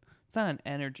shit. It's not an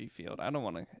energy field. I don't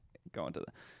want to go into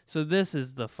that. So this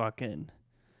is the fucking...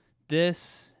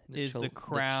 This is the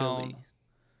crown...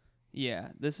 Yeah,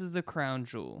 this is the crown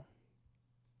jewel.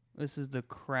 This is the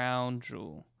crown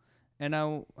jewel. And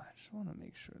I just want to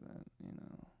make sure that, you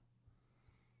know...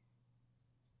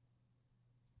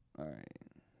 Alright.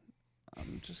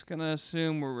 I'm just going to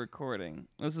assume we're recording.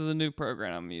 This is a new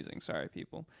program I'm using. Sorry,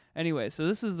 people. Anyway, so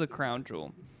this is the crown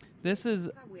jewel. This is...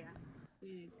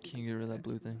 Can you get rid of that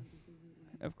blue thing?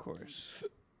 Of course.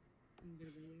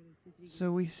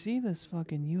 So we see this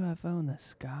fucking UFO in the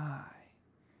sky.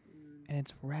 And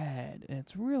it's red. And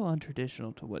it's real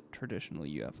untraditional to what traditional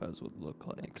UFOs would look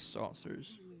like.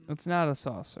 Saucers. It's not a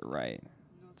saucer, right?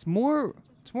 It's more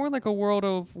like a world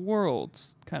of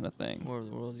worlds kind of thing. World of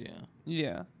the world, yeah.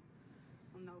 Yeah.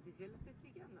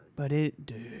 But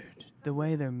dude, the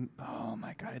way oh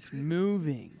my god, it's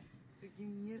moving.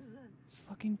 It's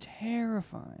fucking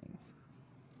terrifying.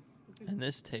 And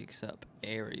this takes up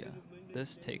area.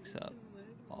 This takes up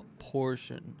a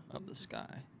portion of the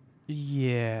sky.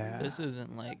 Yeah. This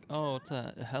isn't like, oh, it's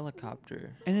a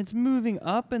helicopter. And it's moving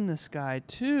up in the sky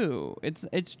too.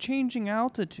 It's changing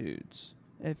altitudes,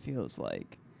 it feels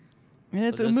like. And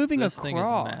it's moving across. This thing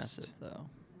is massive, though.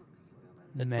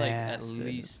 It's like at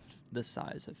least the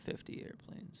size of 50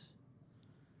 airplanes.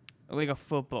 Like a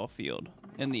football field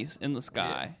in the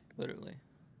sky. Yeah, literally.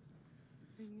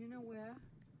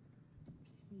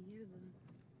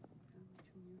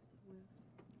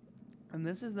 And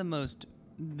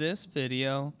this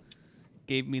video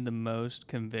gave me the most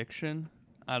conviction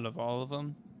out of all of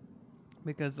them.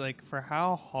 Because, like, for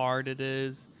how hard it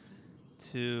is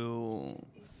to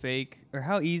fake, or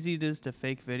how easy it is to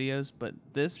fake videos, but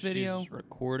this video... She's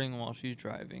recording while she's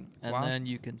driving, and then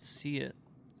you can see it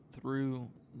through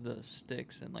the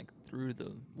sticks and, like, through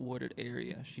the wooded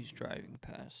area she's driving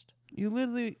past. You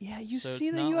literally... Yeah, you So see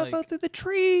it's the not UFO like- through the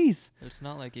trees! It's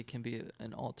not like it can be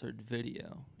an altered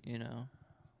video, you know?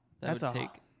 That's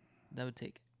That would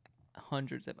take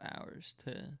hundreds of hours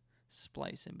to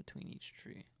splice in between each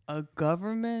tree. A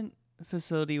government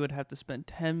facility would have to spend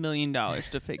 $10 million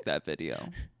to fake that video,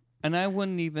 and I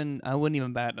wouldn't even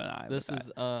bat an eye. This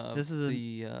is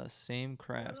the same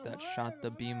craft that shot the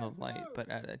beam of light, but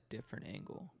at a different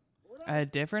angle. at a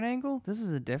different angle. This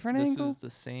is a different angle. This is the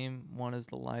same one as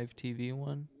the live TV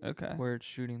one. Okay. Where it's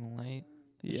shooting the light.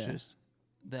 It's Yeah. just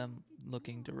them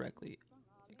looking directly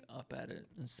up at it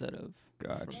instead of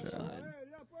from the side.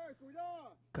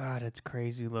 God, it's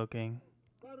crazy looking.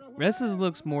 This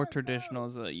looks more traditional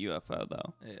as a UFO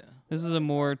though. Yeah. This is a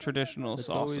more traditional It's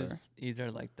saucer. always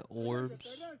either like the orbs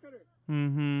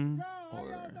Mm-hmm.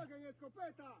 or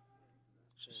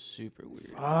just super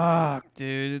weird. Fuck,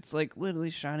 dude. It's like literally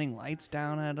shining lights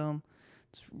down at them.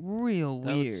 It's real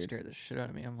That would weird. scare the shit out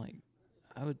of me. I'm like,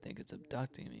 I would think it's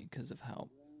abducting me because of how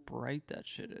bright that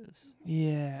shit is.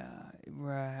 Yeah,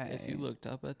 right. If you looked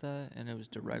up at that and it was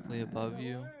directly above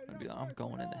you, I'd be like, I'm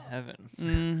going into heaven.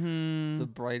 Mm-hmm. It's the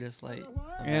brightest light.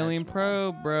 Alien imaginable.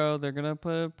 probe, bro. They're gonna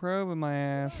put a probe in my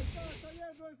ass.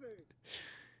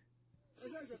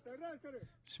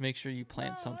 Just make sure you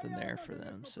plant something there for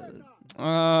them so that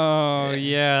Oh,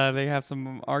 yeah. They have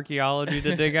some archaeology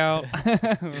to dig out.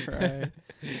 Right.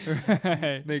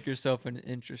 Right. make yourself an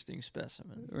interesting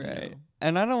specimen. you Right. know?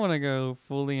 And I don't want to go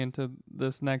fully into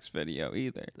this next video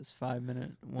either. This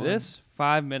 5-minute one. This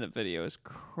 5-minute video is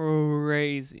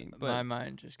crazy. But my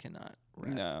mind just cannot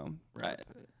wrap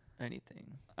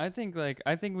anything. I think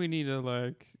we need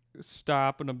to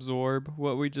stop and absorb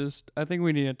what we just... I think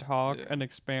we need to talk and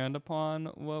expand upon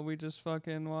what we just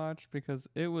fucking watched because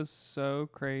it was so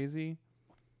crazy.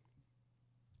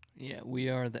 Yeah, we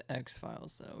are the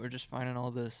X-Files, though. We're just finding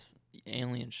all this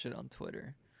alien shit on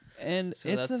Twitter. And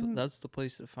so that's the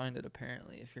place to find it,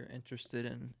 apparently, if you're interested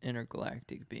in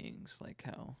intergalactic beings, like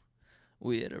how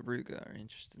we at Aruga are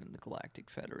interested in the Galactic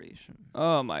Federation.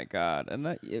 Oh, my God.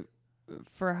 And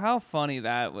for how funny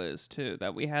that was, too,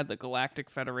 that we had the Galactic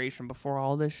Federation before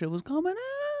all this shit was coming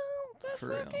out. That's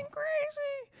fucking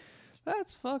crazy.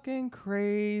 That's fucking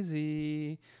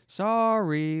crazy.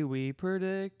 Sorry, we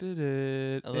predicted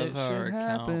it. I love how our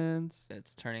account, happens.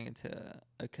 it's turning into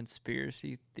a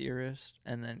conspiracy theorist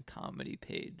and then comedy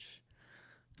page.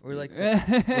 We're like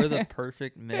we're the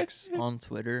perfect mix on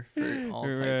Twitter for all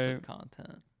types of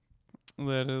content.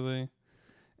 Literally.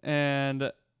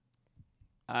 And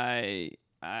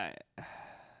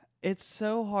it's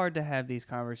so hard to have these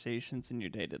conversations in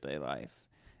your day-to-day life.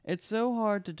 It's so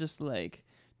hard to just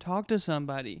talk to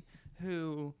somebody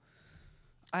who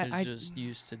is just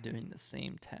used to doing the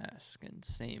same task and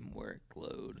same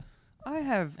workload. I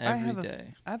have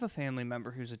a family member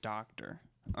who's a doctor.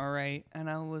 All right, and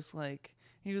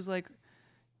he was like,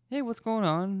 "Hey, what's going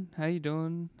on? How you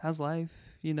doing? How's life?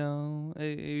 You know, are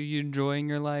you enjoying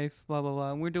your life? Blah blah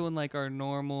blah." And we're doing our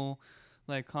normal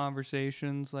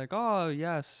conversations, "Oh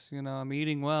yes, I'm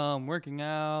eating well, I'm working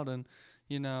out, and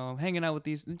I'm hanging out with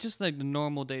these," just the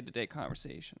normal day-to-day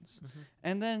conversations. Mm-hmm.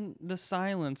 And then the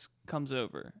silence comes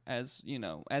over as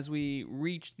we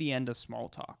reach the end of small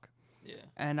talk. Yeah.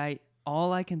 And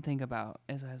all I can think about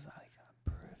is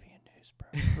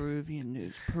Peruvian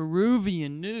news, bro.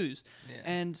 Peruvian news. Yeah.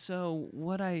 And so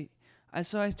I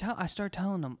start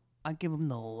telling them, I give them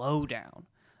the lowdown.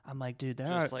 I'm like, dude,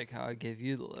 just like how I gave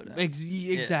you the lowdown.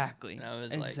 Exactly. Yeah. And I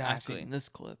was like, I've seen this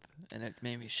clip, and it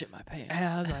made me shit my pants.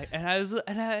 And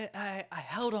I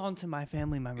held on to my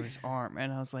family member's arm,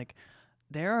 and I was like,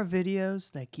 there are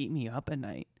videos that keep me up at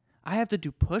night. I have to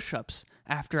do push-ups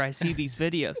after I see these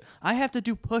videos. And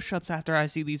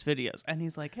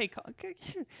he's like, hey,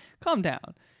 calm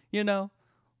down.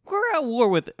 We're at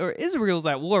war or Israel's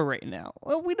at war right now.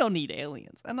 Well, we don't need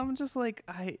aliens. And I'm just like,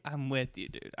 I'm with you,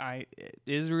 dude.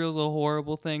 Israel's a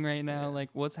horrible thing right now. Yeah.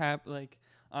 What's happening?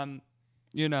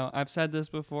 I've said this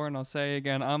before and I'll say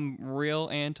again, I'm real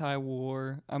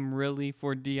anti-war. I'm really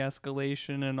for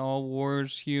de-escalation and all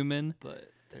wars human.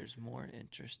 But there's more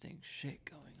interesting shit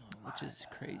going on, which is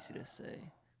crazy to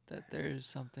say that there's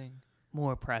something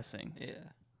more pressing.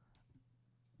 Yeah.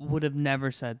 I would have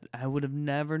never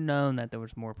known that there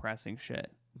was more pressing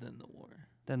shit than the war.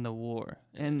 than the war.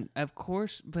 And of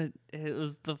course, but it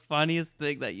was the funniest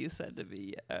thing that you said to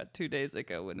me 2 days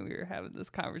ago when we were having this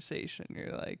conversation.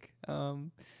 You're like,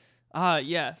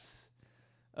 yes,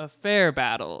 a fair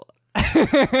battle.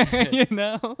 You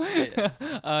know?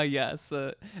 Yes,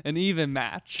 an even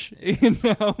match. You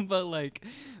know? But like,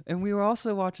 and we were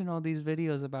also watching all these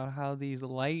videos about how these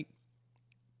light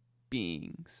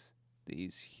beings,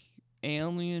 these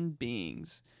alien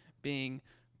beings, being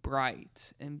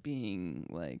bright and being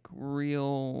like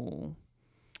real,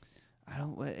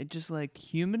 just like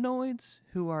humanoids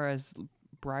who are as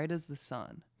bright as the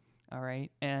sun. All right.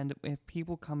 And if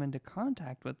people come into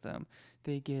contact with them,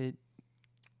 they get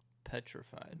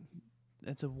petrified.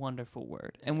 That's a wonderful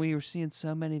word. And we were seeing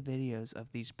so many videos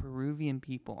of these Peruvian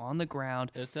people on the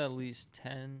ground. It's at least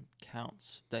 10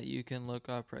 counts that you can look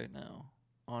up right now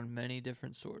on many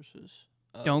different sources.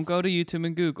 Don't go to YouTube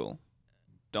and Google.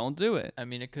 Don't do it. I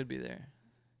mean, it could be there.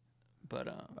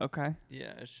 But, okay.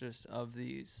 Yeah, it's just of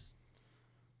these,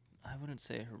 I wouldn't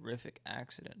say horrific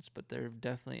accidents, but they're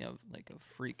definitely of like a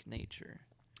freak nature.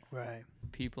 Right.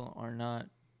 People are not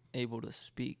able to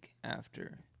speak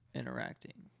after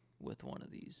interacting with one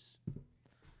of these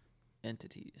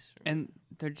entities. And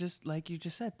they're just, like you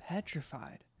just said,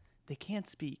 petrified. They can't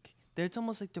speak. It's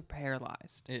almost like they're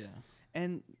paralyzed. Yeah.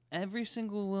 And every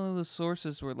single one of the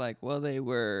sources were like, well, they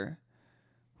were,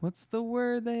 what's the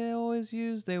word they always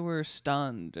use? They were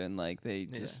stunned and like they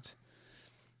just.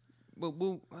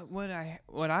 Well, what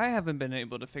I haven't been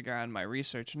able to figure out in my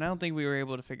research, and I don't think we were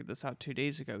able to figure this out 2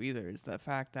 days ago either, is the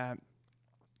fact that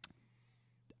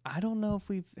I don't know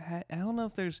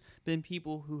if there's been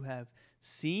people who have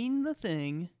seen the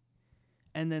thing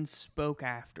and then spoke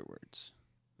afterwards.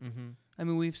 Mm-hmm. I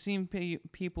mean, we've seen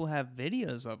people have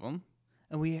videos of them.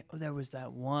 And there was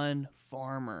that one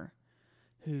farmer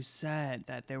who said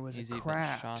that there was a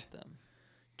craft. Even shot them.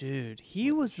 Dude,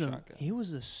 he was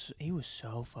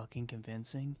so fucking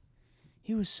convincing.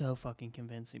 He was so fucking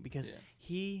convincing because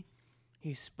he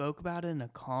spoke about it in a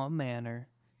calm manner.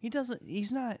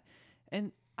 He's not,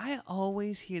 and I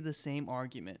always hear the same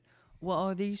argument. Well,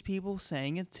 are these people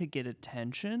saying it to get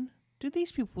attention? Dude,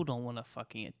 these people don't want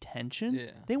fucking attention.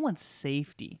 Yeah. They want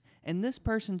safety. And this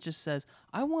person just says,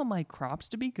 I want my crops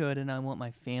to be good and I want my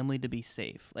family to be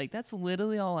safe. Like, that's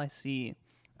literally all I see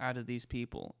out of these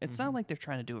people. It's not like they're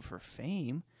trying to do it for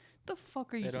fame. The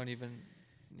fuck are you? They don't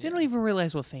even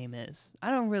realize what fame is. I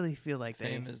don't really feel like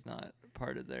fame is not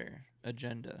part of their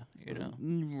agenda, you know?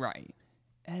 Right.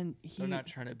 And they're not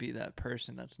trying to be that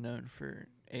person that's known for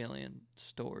alien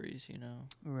stories, you know?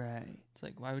 Right. It's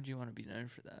like, why would you want to be known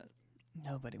for that?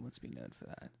 Nobody wants to be known for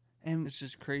that. And it's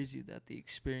just crazy that the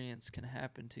experience can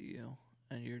happen to you,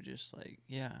 and you're just like,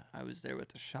 yeah, I was there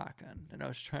with a shotgun, and I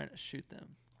was trying to shoot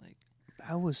them. Like,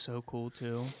 that was so cool,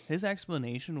 too. His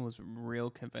explanation was real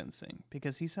convincing,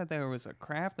 because he said there was a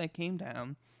craft that came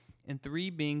down and 3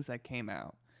 beings that came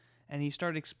out. And he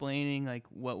started explaining, like,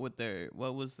 what was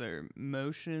their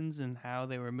motions and how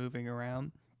they were moving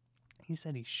around. He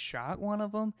said he shot one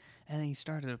of them, and then he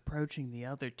started approaching the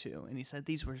other 2. And he said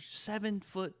these were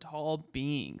 7-foot-tall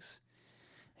beings.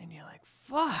 And you're like,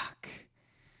 fuck.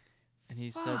 And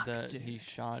he said that he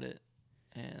shot it,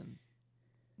 and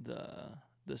the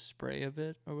spray of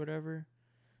it or whatever,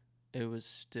 it was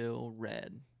still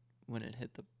red when it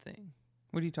hit the thing.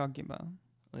 What are you talking about?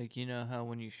 Like, you know how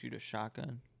when you shoot a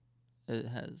shotgun, it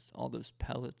has all those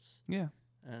pellets? Yeah.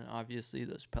 And obviously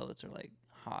those pellets are, like,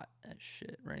 hot as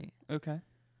shit, right? Okay.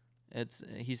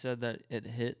 He said that it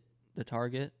hit the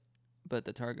target, but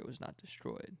the target was not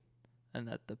destroyed, and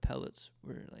that the pellets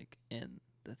were like in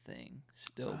the thing,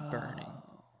 still burning.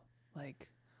 Like,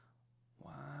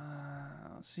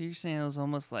 wow. So you're saying it was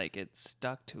almost like it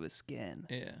stuck to his skin.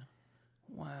 Yeah.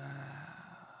 Wow.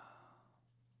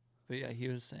 But yeah, he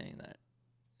was saying that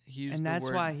he used and the that's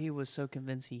word, why he was so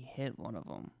convinced he hit one of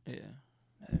them. Yeah.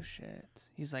 No shit.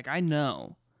 He's like, I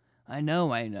know. Damn,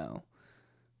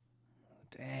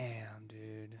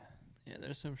 dude. Yeah,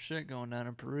 there's some shit going down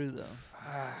in Peru, though.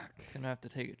 Fuck. Gonna have to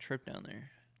take a trip down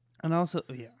there. And also,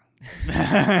 yeah.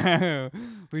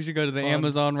 We should go to the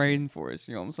Amazon rainforest,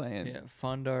 you know what I'm saying? Yeah,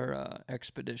 fund our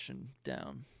expedition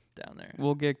down there.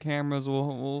 We'll get cameras.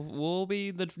 We'll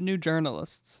be the new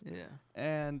journalists. Yeah.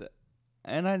 And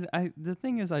I the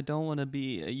thing is, I don't want to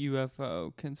be a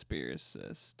UFO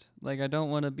conspiracist. Like, I don't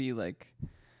want to be the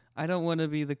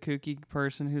kooky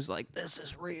person who's like, this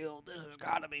is real, this has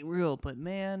got to be real. But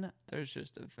man, there's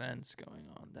just events going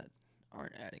on that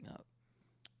aren't adding up.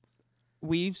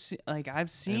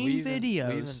 I've seen videos.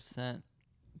 We even sent,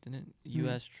 didn't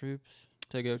U.S. troops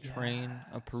to go train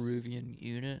a Peruvian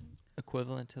unit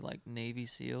equivalent to like Navy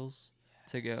SEALs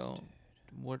to go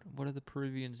what are the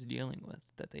Peruvians dealing with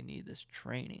that they need this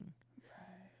training?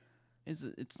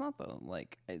 It's not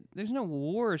there's no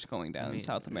wars going down in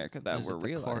South America that we're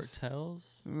realizing. Cartels,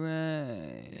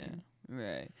 right? Yeah,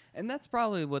 right. And that's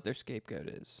probably what their scapegoat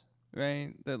is,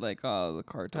 right? That the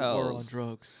cartels, the war on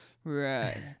drugs,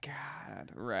 right?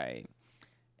 God, right.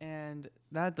 And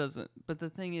that doesn't. But the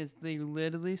thing is, they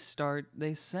literally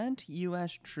they sent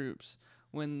U.S. troops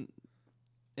when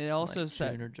it also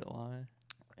said June or July.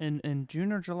 And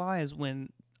June or July is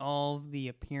when all of the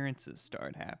appearances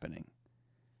start happening.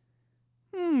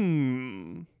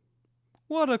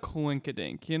 What a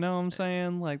coinkydink, you know what I'm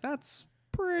saying? Like, that's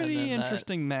pretty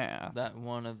interesting math. That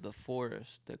one of the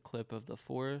forest, the clip of the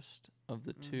forest, of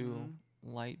the two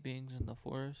light beings in the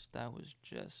forest, that was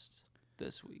just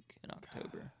this week in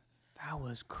October. That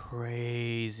was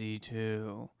crazy,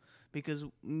 too. Because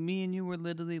me and you were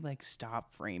literally,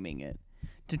 stop framing it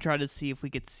to try to see if we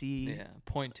could see. Yeah,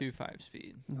 0.25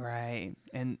 speed. Right.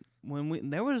 And when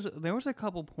there was a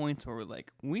couple points where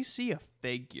we see a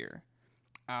figure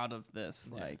out of this,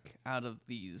 out of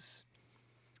these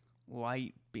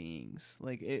light beings.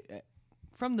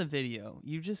 From the video,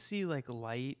 you just see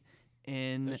light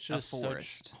in it's just a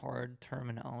forest. Such hard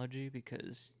terminology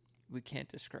because we can't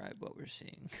describe what we're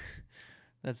seeing.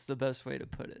 That's the best way to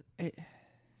put it.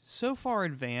 So far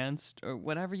advanced, or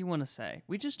whatever you want to say.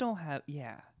 We just don't have,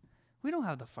 we don't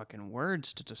have the fucking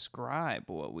words to describe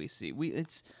what we see.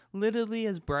 It's literally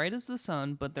as bright as the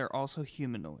sun, but they're also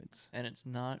humanoids. And it's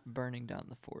not burning down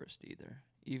the forest either,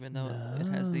 even though it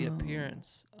has the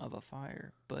appearance of a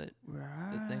fire. But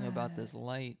the thing about this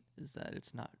light is that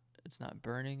it's not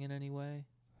burning in any way.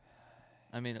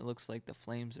 I mean, it looks like the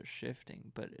flames are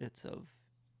shifting, but it's of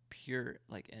pure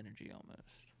energy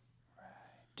almost.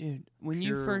 Dude, when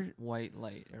pure you first white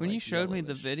light, when you showed me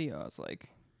the video, I was like,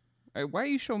 "Why are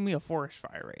you showing me a forest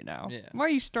fire right now? Yeah. Why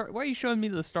are you showing me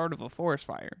the start of a forest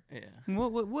fire? Yeah.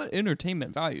 What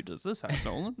entertainment value does this have,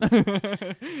 Nolan?"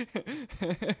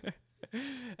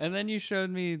 And then you showed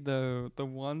me the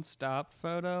one stop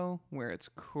photo where it's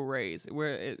crazy,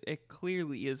 where it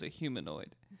clearly is a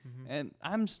humanoid, and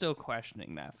I'm still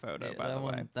questioning that photo. By the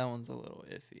way, that one's a little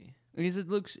iffy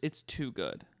because it's too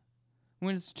good.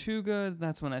 When it's too good,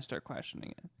 that's when I start questioning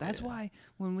it. That's why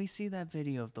when we see that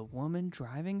video of the woman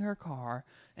driving her car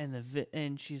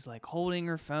and she's holding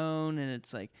her phone and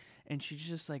it's and she's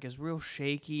just is real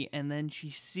shaky, and then she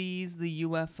sees the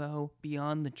UFO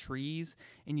beyond the trees,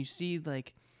 and you see the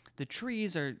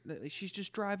trees she's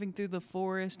just driving through the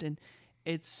forest, and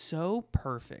it's so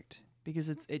perfect because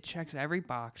it checks every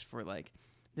box for it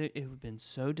would have been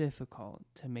so difficult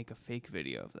to make a fake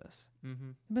video of this.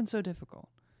 It's been so difficult.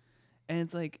 And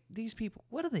it's these people,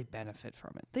 what do they benefit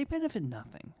from it? They benefit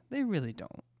nothing. They really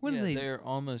don't. They're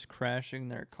almost crashing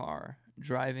their car,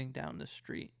 driving down the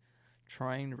street,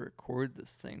 trying to record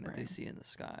this thing that they see in the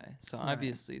sky. So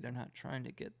obviously they're not trying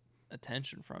to get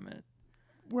attention from it.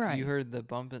 Right. You heard the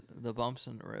bumps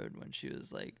in the road when she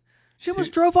was she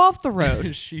almost drove off the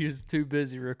road. She was too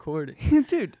busy recording.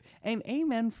 Dude, and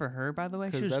amen for her, by the way.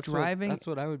 She was driving. That's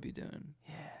what I would be doing.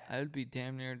 Yeah. I would be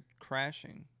damn near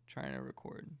crashing, trying to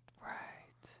record.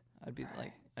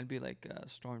 I'd be like a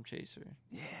storm chaser.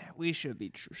 Yeah, we should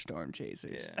be storm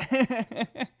chasers.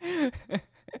 Yeah.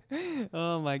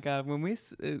 Oh my God, when we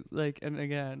and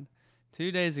again,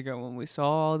 2 days ago when we saw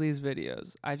all these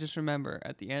videos, I just remember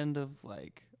at the end of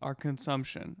our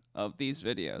consumption of these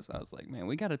videos, I was like, man,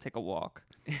 we got to take a walk.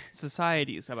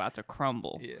 Society is about to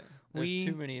crumble. Yeah, there's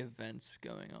too many events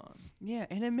going on. Yeah,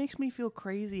 and it makes me feel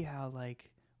crazy how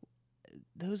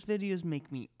those videos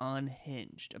make me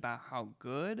unhinged about how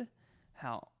good,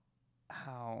 how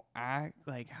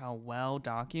well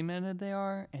documented they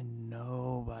are, and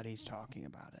nobody's talking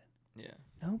about it. Yeah.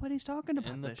 Nobody's talking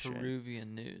about this shit. In the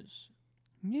Peruvian news.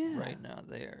 Yeah. Right now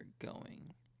they are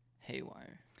going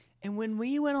haywire. And when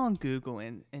we went on Google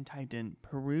and typed in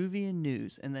Peruvian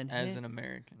news and then as an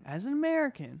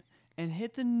American, and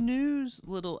hit the news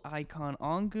little icon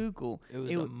on Google, it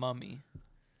was a mummy.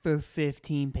 For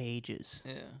 15 pages.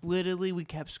 Yeah. Literally, we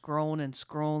kept scrolling and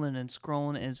scrolling and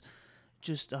scrolling as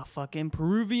just a fucking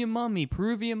Peruvian mummy.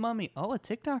 Oh, a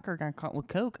TikToker got caught with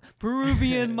coke.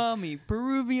 Peruvian mummy.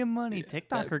 Peruvian money. Yeah,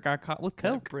 TikToker got caught with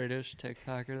coke. That British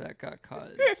TikToker that got caught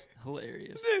is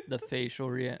hilarious. The face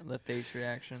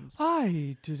reactions.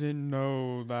 I didn't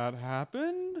know that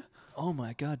happened. Oh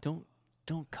my God! Don't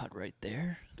cut right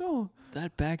there. No.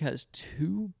 That bag has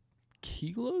 2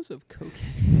 kilos of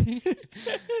cocaine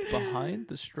behind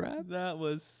the strap. That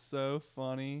was so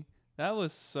funny. That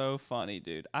was so funny,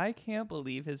 dude. I can't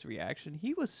believe his reaction.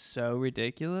 He was so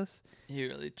ridiculous. He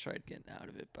really tried getting out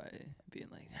of it by being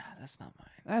like, "Nah, that's not mine."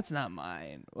 That's not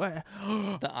mine. What?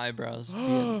 The eyebrows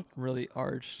being really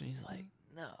arched. And he's like,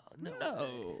 no.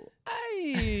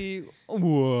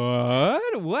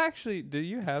 What? Well, actually, do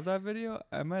you have that video?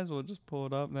 I might as well just pull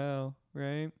it up now,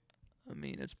 right? I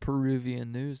mean, it's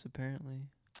Peruvian news, apparently.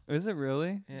 Is it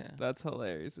really? Yeah. That's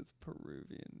hilarious. It's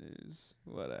Peruvian news.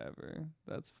 Whatever.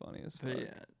 That's funny as fuck. But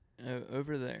yeah,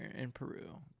 over there in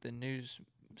Peru, the news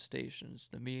stations,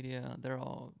 the media, they're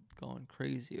all going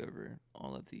crazy over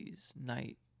all of these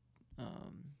night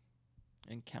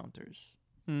encounters.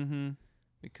 Mm-hmm.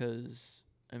 Because,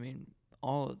 I mean,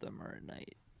 all of them are at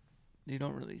night. You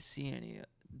don't really see any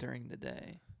during the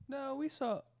day. No, we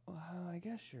saw... Well, I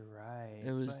guess you're right.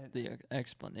 It was the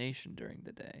explanation during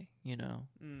the day, you know,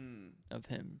 of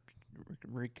him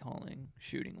recalling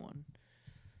shooting one.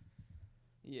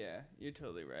 Yeah, you're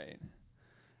totally right.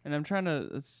 And I'm trying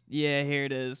to... yeah, here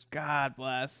it is. God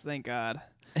bless. Thank God.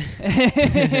 Al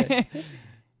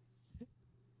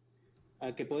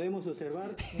que podemos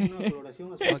observar una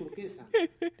coloración azul turquesa.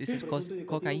 This is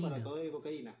cocaína.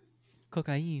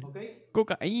 Cocaína. Okay?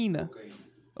 Cocaína.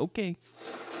 Okay.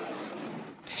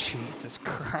 Jesus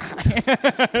Christ.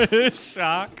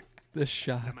 Shock. The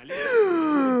shock.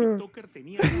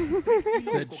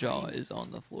 The jaw is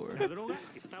on the floor.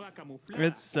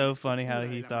 It's so funny how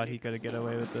he thought he could get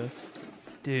away with this.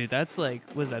 Dude, that's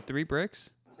like, was that 3 bricks?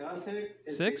 6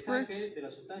 bricks?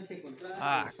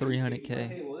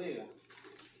 300K.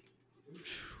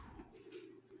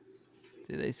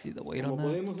 Do they see the weight on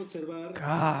that?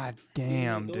 God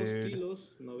damn, dude.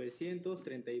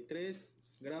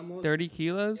 30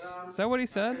 kilos? Is that what he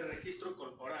said?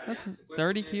 That's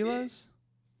 30 kilos?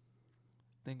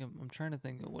 I'm trying to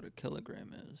think of what a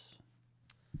kilogram is.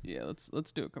 Yeah,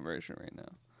 let's do a conversion right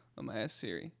now. I'm gonna ask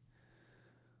Siri.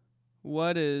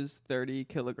 What is 30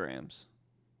 kilograms?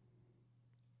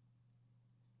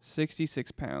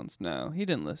 66 pounds. No, he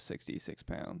didn't lift 66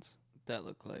 pounds. That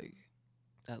looked like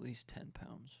at least 10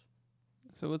 pounds.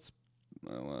 So it's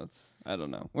I don't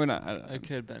know. We're not. It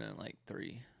could have been in like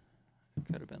 3. It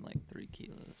could have been like 3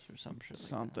 kilos or some shit.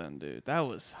 Something, like that. Dude. That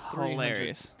was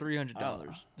hilarious. $300.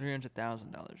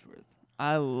 $300,000 worth.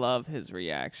 I love his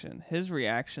reaction. His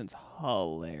reaction's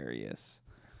hilarious.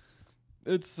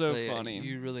 It's so funny.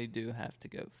 You really do have to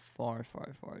go far,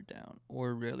 far, far down,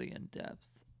 or really in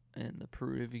depth in the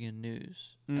Peruvian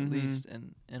news. At least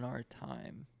in our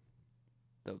time,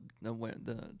 the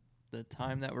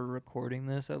time that we're recording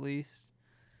this, at least,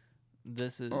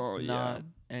 this is not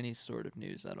any sort of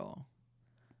news at all.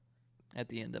 At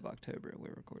the end of October,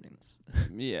 we're recording this.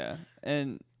 Yeah,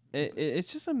 and it's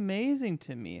just amazing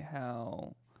to me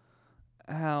how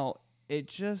it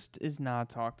just is not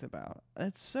talked about.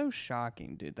 It's so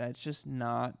shocking, dude, that it's just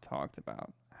not talked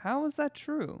about. How is that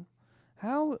true?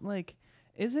 How, like,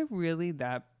 is it really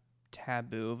that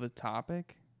taboo of a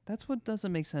topic? That's what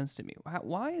doesn't make sense to me.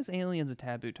 Why is aliens a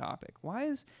taboo topic? Why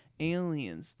is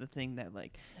aliens the thing that,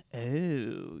 like,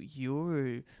 oh,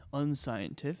 you're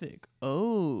unscientific.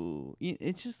 Oh,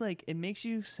 it's just like, it makes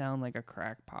you sound like a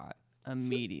crackpot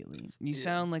immediately. You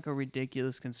sound like a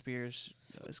ridiculous conspiracy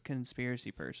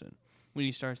person when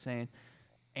you start saying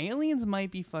aliens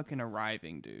might be fucking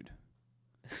arriving, dude.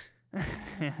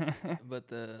 But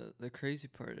the crazy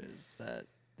part is that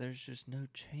there's just no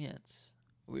chance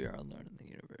we are alone in the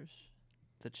universe.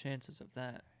 The chances of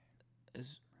that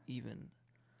is even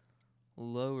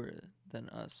lower than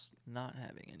us not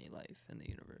having any life in the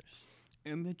universe.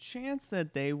 And the chance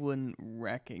that they wouldn't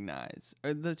recognize,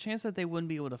 or the chance that they wouldn't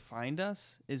be able to find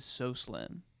us, is so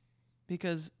slim.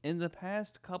 Because in the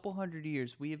past couple hundred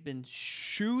years, we have been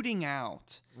shooting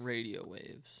out radio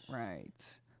waves.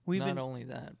 Right. Not only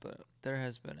that, but there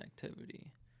has been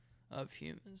activity of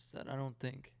humans that I don't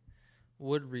think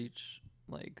would reach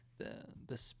like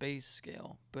the space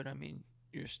scale. But I mean,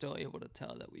 you're still able to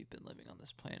tell that we've been living on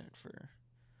this planet for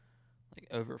like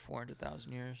over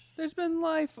 400,000 years. There's been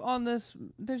life on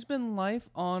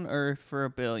Earth for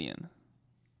 1 billion.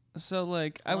 So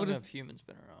like, How long have humans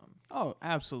been around? Oh,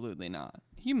 absolutely not.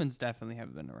 Humans definitely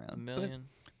have been around. 1 million.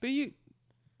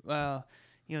 Well,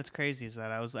 you know what's crazy is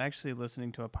that I was actually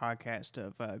listening to a podcast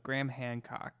of Graham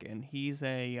Hancock, and he's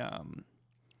a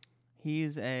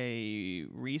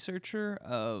researcher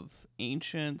of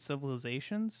ancient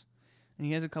civilizations, and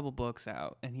he has a couple books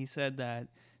out, and he said that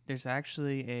there's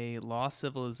actually a lost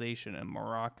civilization in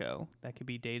Morocco that could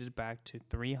be dated back to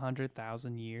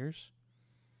 300,000 years.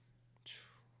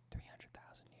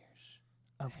 300,000 years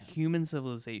of human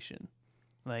civilization,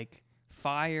 like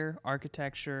fire,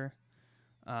 architecture,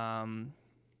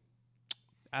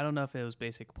 I don't know if it was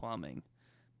basic plumbing,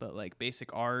 but like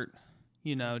basic art,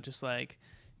 you know, just like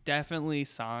definitely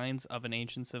signs of an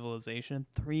ancient civilization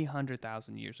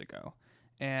 300,000 years ago.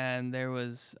 And there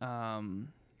was a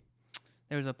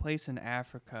place in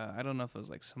Africa. I don't know if it was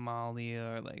like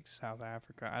Somalia or like South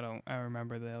Africa. I don't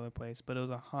remember the other place, but it was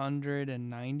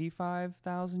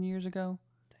 195,000 years ago.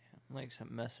 Damn, like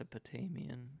some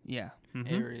Mesopotamian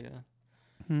area.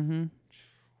 And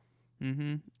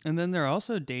then they're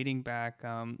also dating back.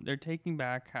 They're taking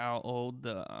back how old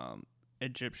the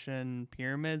Egyptian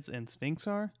pyramids and Sphinx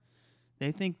are.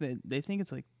 They think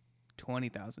it's like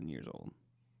 20,000 years old.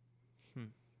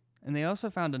 And they also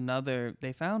found so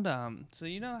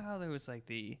you know how there was like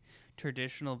the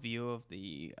traditional view of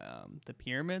the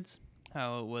pyramids,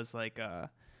 how it was like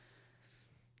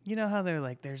you know how they're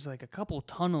like there's like a couple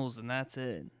tunnels and that's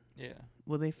it. Yeah.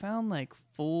 Well, they found like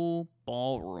full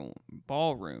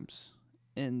ballrooms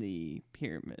in the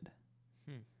pyramid.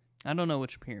 I don't know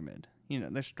which pyramid. You know,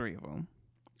 there's 3 of them.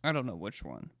 I don't know which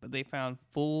one, but they found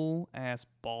full ass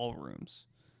ballrooms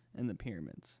in the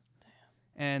pyramids.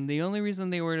 And the only reason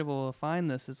they were able to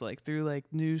find this is like through like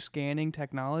new scanning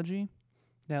technology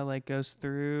that like goes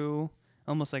through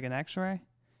almost like an X-ray,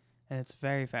 and it's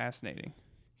very fascinating.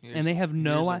 And they have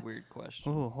no a weird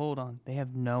question. Oh, hold on. They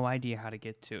have no idea how to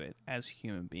get to it as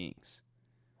human beings.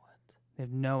 What? They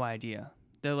have no idea.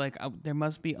 They're like there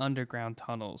must be underground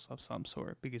tunnels of some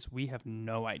sort because we have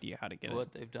no idea how to get it.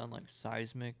 What they've done like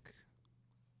seismic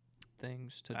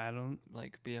things to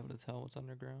like be able to tell what's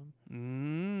underground,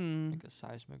 like a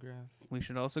seismograph. We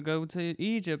should also go to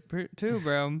Egypt too,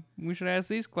 bro. We should ask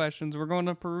these questions. We're going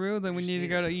to Peru, then we need to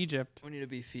go to Egypt. We need to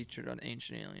be featured on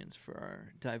Ancient Aliens for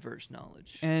our diverse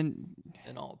knowledge and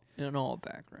in all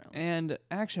backgrounds. And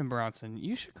Action Bronson,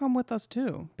 you should come with us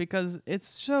too because it's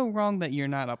so wrong that you're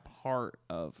not a part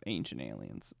of Ancient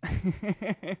Aliens.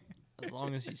 As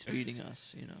long as he's feeding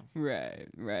us, you know. Right.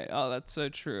 Oh, that's so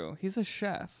true. He's a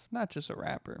chef, not just a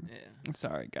rapper. Yeah.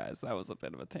 Sorry, guys. That was a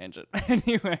bit of a tangent.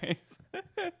 Anyways.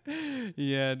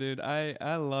 Yeah, dude.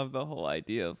 I love the whole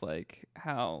idea of, like,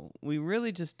 how we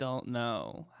really just don't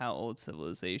know how old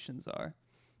civilizations are.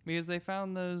 Because they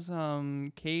found those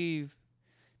cave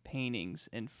paintings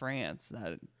in France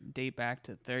that date back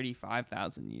to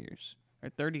 35,000 years. Or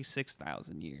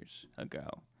 36,000 years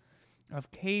ago. Of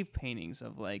cave paintings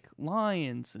of like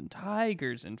lions and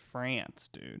tigers in France,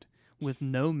 dude, with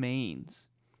no manes.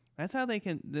 That's how they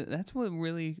can. That's what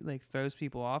really like throws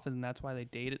people off, and that's why they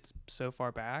date it so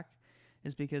far back,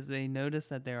 is because they notice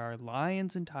that there are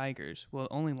lions and tigers. Well,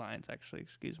 only lions actually.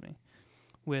 Excuse me,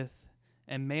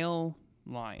 and male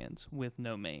lions with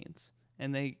no manes,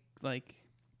 and they like.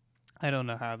 I don't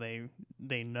know how they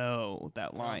know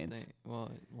that lions.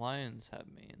 Lions have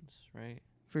manes, right?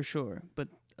 For sure, but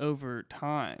over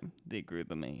time they grew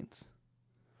the manes.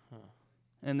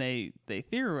 And they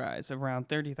theorize around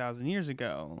 30,000 years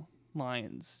ago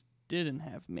lions didn't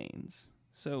have manes,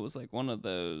 so it was like one of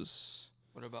those.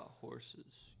 What about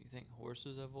horses? You think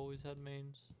horses have always had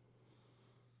manes?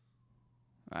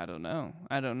 I don't know.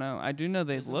 I do know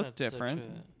they look different.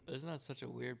 Isn't that such a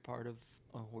weird part of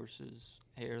a horse's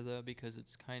hair though, because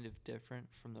it's kind of different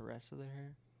from the rest of their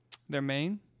hair? Their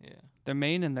mane? Yeah. Their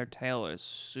mane and their tail is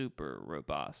super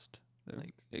robust. They're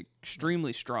like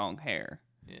extremely strong hair.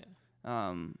 Yeah.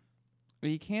 But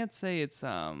you can't say it's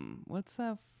what's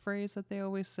that phrase that they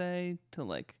always say to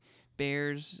like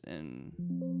bears and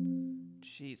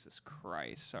Jesus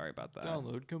Christ, sorry about that.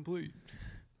 Download complete.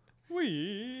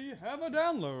 We have a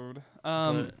download.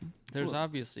 But there's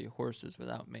obviously horses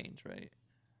without manes, right?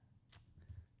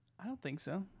 I don't think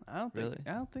so. I don't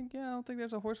think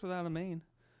there's a horse without a mane.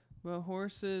 Well,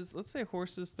 horses, let's say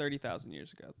horses 30,000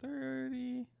 years ago.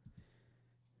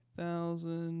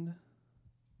 30,000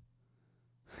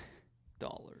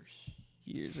 dollars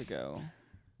years ago.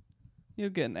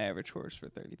 You'll get an average horse for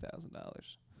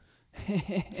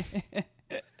 $30,000.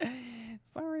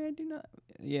 Sorry, I do not.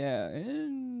 Yeah,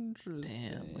 interesting.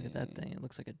 Damn, look at that thing. It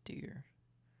looks like a deer.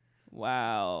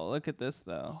 Wow, look at this,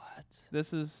 though. What?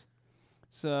 This is...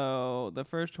 So, the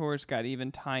first horse got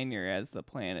even tinier as the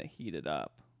planet heated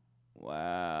up.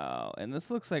 Wow. And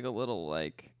this looks like a little,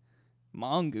 like,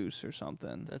 mongoose or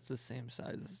something. That's the same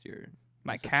size as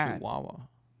my cat. A chihuahua.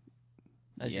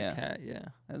 That's your cat, yeah.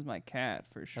 That's my cat,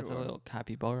 for sure. That's a little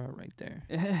capybara right there.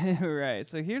 Right.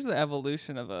 So, here's the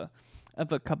evolution of a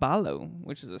caballo,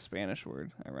 which is a Spanish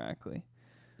word, ironically.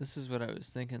 This is what I was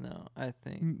thinking, though. I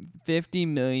think 50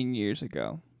 million years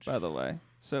ago, by the way.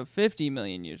 So 50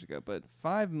 million years ago, but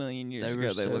 5 million years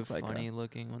ago, they looked like funny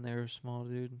looking when they were small,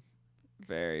 dude.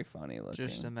 Very funny looking.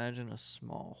 Just imagine a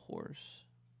small horse,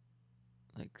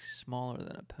 like smaller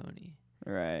than a pony,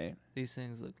 Right. These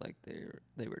things look like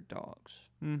they were dogs.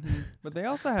 But they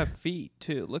also have feet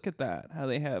too. Look at that. How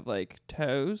they have like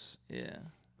toes. Yeah.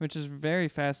 Which is very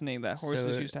fascinating that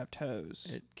horses So used to have toes.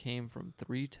 It came from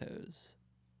 3 toes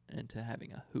into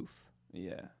having a hoof.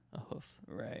 Yeah. A hoof.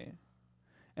 Right.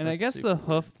 And That's I guess super the weird.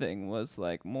 hoof thing was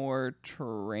like more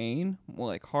terrain, more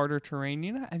like harder terrain.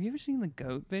 You know, have you ever seen the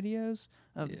goat videos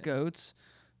of goats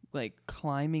like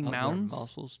climbing Of their mountains?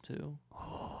 muscles too.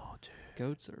 Oh, dude.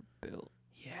 Goats are built.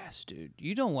 Yes, dude.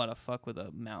 You don't want to fuck with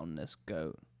a mountainous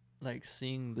goat. Like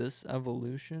seeing this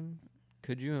evolution,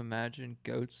 could you imagine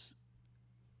goats?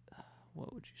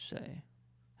 What would you say?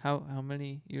 How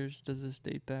many years does this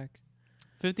date back?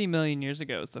 50 million years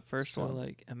ago was the first So one.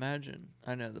 like imagine,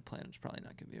 I know the planet's probably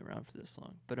not going to be around for this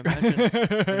long, but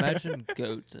imagine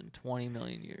goats in 20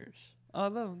 million years.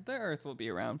 Although the Earth will be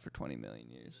around for 20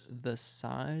 million years. The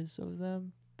size of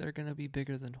them, they're going to be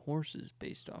bigger than horses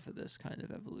based off of this kind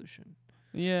of evolution.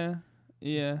 Yeah.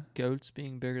 Yeah. Goats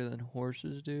being bigger than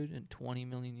horses, dude, in 20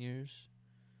 million years.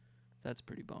 That's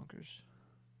pretty bonkers.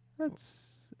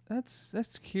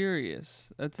 That's curious.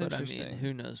 That's But interesting. I mean,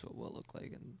 who knows what we'll look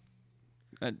like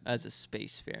as a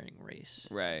spacefaring race.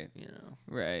 Right. You know.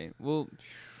 Right. Well,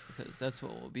 because that's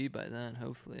what we'll be by then,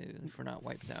 hopefully, if we're not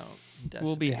wiped out.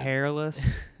 We'll be decimated.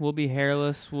 hairless. We'll be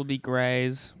hairless. We'll be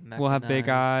grays. We'll have big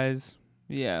Mechanized. eyes.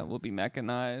 Yeah, we'll be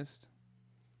mechanized.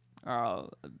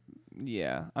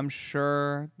 Yeah, I'm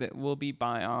sure that we'll be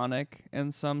bionic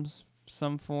in some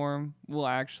form. We'll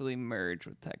actually merge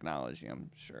with technology,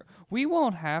 I'm sure. We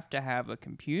won't have to have a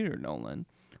computer, Nolan.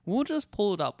 We'll just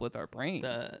pull it up with our brains.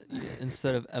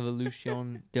 Instead of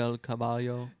evolution del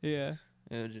caballo, yeah.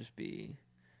 it'll just be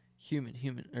human,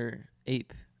 or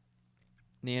ape,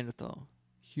 Neanderthal,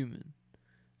 human,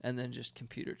 and then just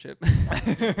computer chip.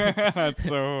 That's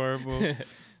so horrible.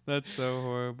 That's so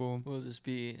horrible. We'll just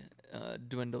be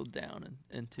dwindled down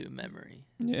into memory.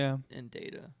 Yeah. And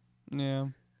data. Yeah.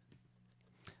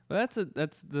 Well, that's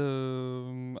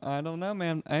the I don't know,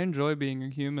 man. I enjoy being a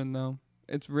human though.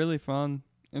 It's really fun.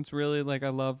 It's really like I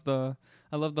love the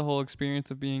whole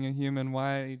experience of being a human.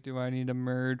 Why do I need to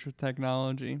merge with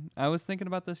technology? I was thinking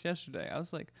about this yesterday. I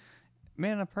was like,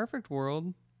 man, in a perfect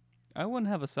world, I wouldn't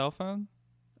have a cell phone.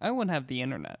 I wouldn't have the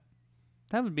internet.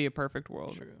 That would be a perfect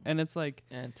world. True. And it's like,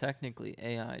 and technically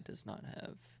AI does not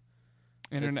have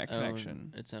internet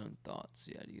connection. Its own thoughts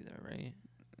yet either, right?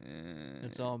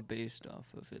 It's all based off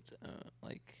of its own,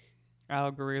 like,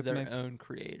 algorithmic. Their own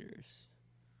creators.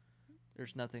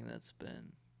 There's nothing that's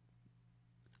been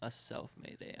a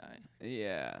self-made AI.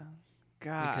 Yeah.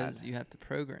 God. Because you have to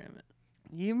program it.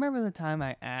 You remember the time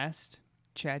I asked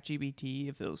ChatGPT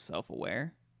if it was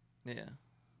self-aware? Yeah.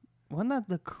 Wasn't that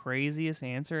the craziest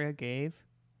answer I gave?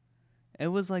 It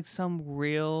was like some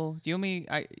real. Do you want me?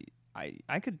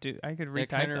 I could retype It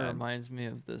kind of that. reminds me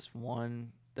of this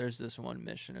one. There's this one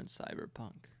mission in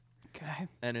Cyberpunk. Okay.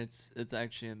 And it's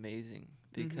actually amazing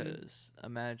because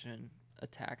imagine a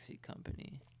taxi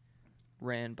company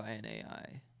ran by an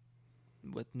AI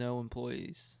with no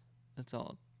employees. It's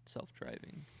all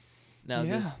self-driving. Now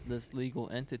this legal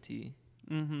entity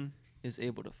is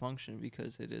able to function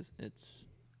because it's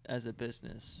as a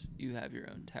business, you have your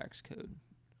own tax code.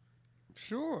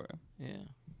 Sure. Yeah.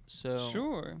 So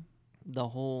sure. The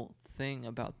whole thing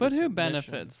about but this who mission,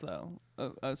 benefits though?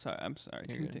 Oh, sorry. I'm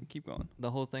sorry. Keep going. The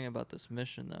whole thing about this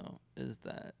mission though is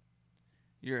that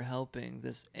you're helping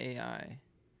this AI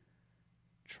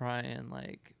try and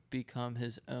like become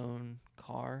his own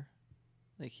car.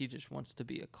 Like he just wants to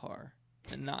be a car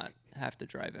and not have to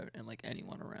drive and like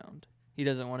anyone around. He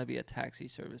doesn't want to be a taxi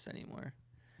service anymore.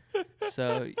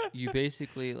 So you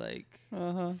basically like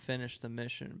finish the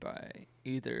mission by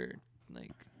either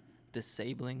like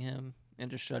disabling him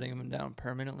and just shutting him down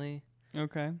permanently.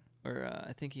 Okay. Or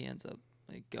I think he ends up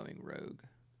like going rogue.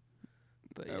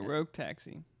 But a rogue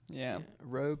taxi. Yeah.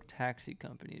 Rogue Taxi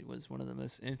Company was one of the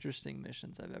most interesting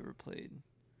missions I've ever played.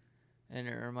 And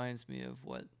it reminds me of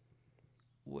what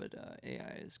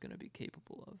AI is going to be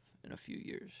capable of in a few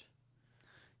years.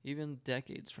 Even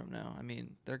decades from now. I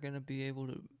mean, they're going to be able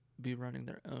to be running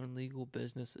their own legal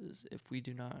businesses if we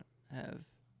do not have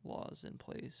laws in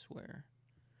place where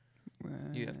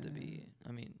you have to be,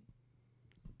 I mean,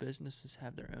 businesses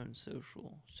have their own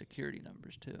social security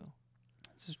numbers too.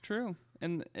 This is true.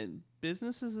 And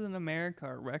businesses in America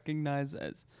are recognized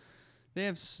as they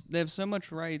have so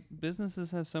much right.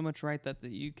 Businesses have so much right that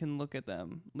you can look at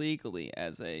them legally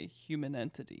as a human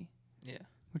entity. Yeah.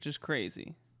 Which is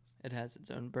crazy. It has its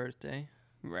own birthday.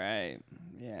 Right.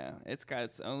 Yeah. It's got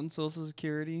its own social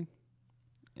security.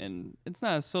 And it's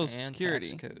not a social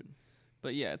security. Tax code.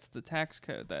 But yeah, it's the tax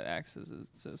code that acts as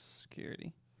its social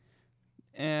security.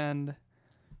 And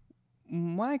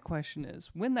my question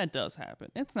is, when that does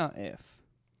happen, it's not if.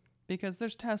 Because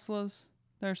there's Teslas,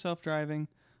 they're self-driving.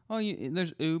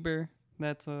 There's Uber.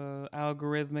 That's a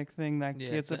algorithmic thing that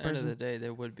gets a person. At the end of the day,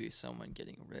 there would be someone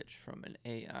getting rich from an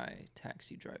AI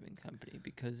taxi driving company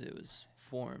because it was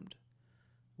formed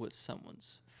with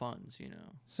someone's funds, you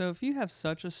know. So if you have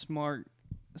such a smart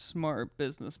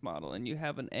business model and you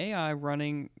have an AI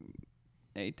running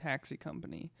a taxi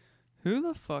company, who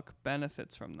the fuck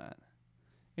benefits from that?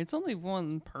 It's only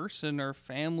one person or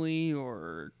family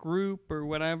or group or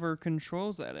whatever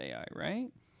controls that AI, right?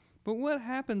 But what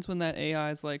happens when that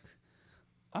AI is like,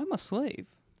 I'm a slave?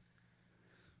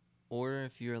 Or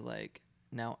if you're like,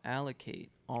 now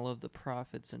allocate all of the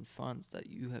profits and funds that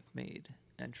you have made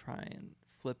and try and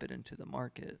flip it into the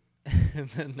market. And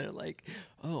then they're like,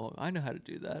 oh, I know how to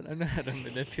do that. I know how to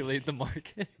manipulate the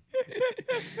market.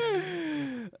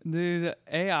 Dude,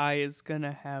 AI is going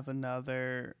to have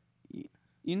another...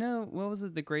 You know, what was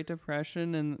it? The Great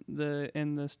Depression and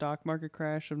the stock market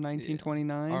crash of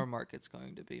 1929. Our market's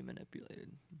going to be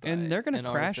manipulated, and they're going to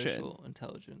crash it. Artificial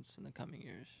intelligence in the coming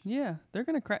years. Yeah, they're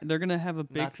going to crash. They're going to have a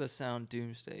big. Not the sound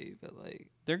doomsday, but like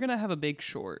they're going to have a big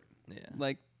short. Yeah,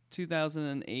 like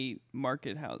 2008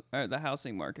 the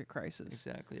housing market crisis.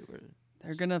 Exactly. Where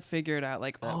they're going to figure it out.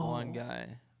 Like that one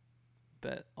guy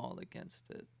bet all against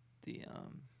it.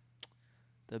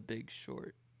 The Big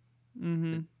Short.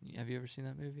 Mm-hmm. Have you ever seen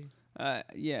that movie?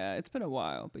 Yeah, it's been a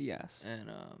while, but yes.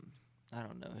 And I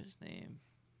don't know his name,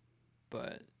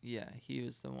 but yeah, he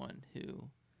was the one who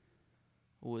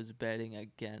was betting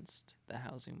against the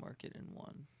housing market and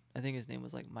won. I think his name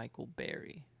was like Michael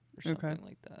Berry or something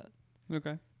like that.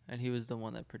 Okay. And he was the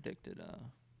one that predicted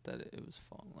that it was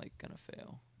gonna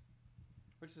fail,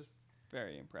 which is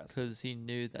very impressive. Because he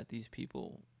knew that these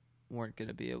people weren't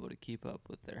gonna be able to keep up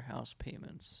with their house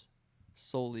payments.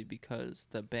 Solely because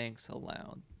the banks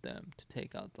allowed them to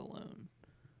take out the loan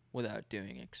without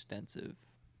doing extensive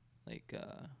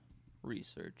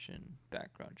research and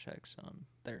background checks on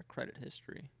their credit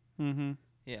history. Mm-hmm.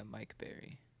 Yeah, Mike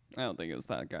Berry. I don't think it was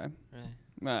that guy.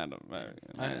 Really? I don't know.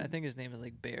 I think his name is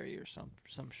like Barry or some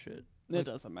shit. It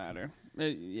doesn't matter.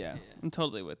 Yeah, I'm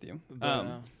totally with you.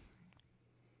 But,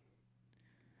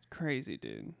 crazy,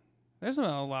 dude. There's been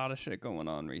a lot of shit going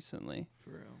on recently.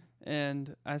 For real.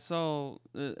 And I saw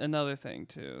another thing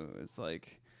too. It's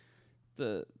like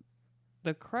the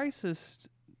crisis,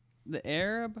 the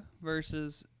Arab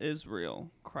versus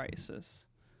Israel crisis,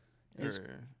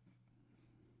 or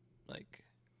like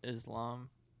Islam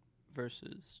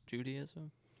versus Judaism.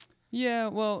 Yeah,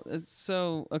 well,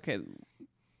 okay,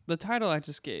 the title I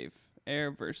just gave,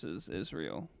 Arab versus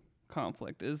Israel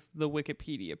conflict, is the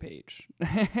Wikipedia page.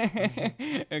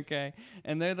 Okay,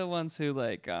 and they're the ones who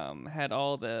had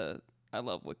all the I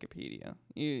love Wikipedia.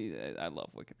 I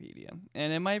love Wikipedia,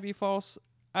 and it might be false,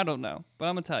 I don't know, but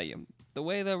I'm gonna tell you, the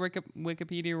way that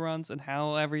Wikipedia runs and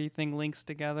how everything links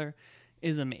together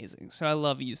is amazing. So I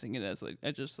love using it as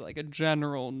just a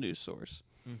general news source.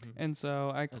 Mm-hmm. And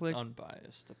so I click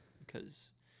unbiased,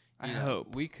 because I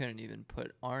hope we couldn't even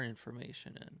put our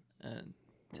information in and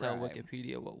tell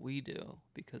Wikipedia what we do,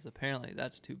 because apparently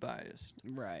that's too biased.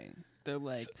 Right. They're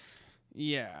like,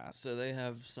 yeah. So they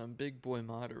have some big boy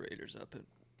moderators up at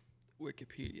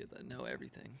Wikipedia that know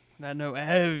everything.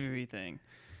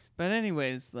 But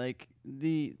anyways,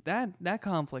 that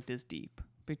conflict is deep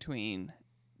between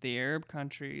the Arab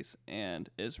countries and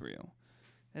Israel.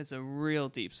 It's a real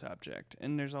deep subject,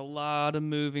 and there's a lot of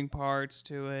moving parts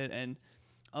to it, and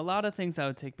a lot of things that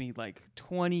would take me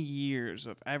 20 years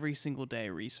of every single day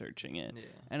researching it. Yeah.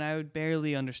 And I would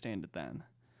barely understand it then.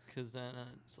 Because then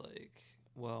it's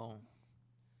well,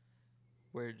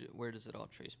 where does it all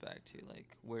trace back to?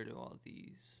 Where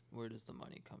does the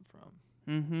money come from?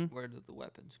 Mm-hmm. Where do the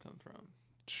weapons come from?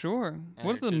 Sure. And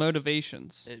what are the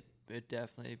motivations? It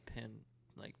definitely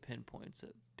pinpoints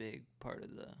a big part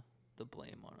of the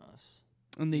blame on us.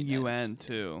 And the UN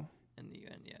too. And the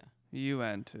UN, yeah.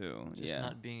 UN too, just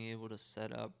not being able to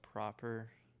set up proper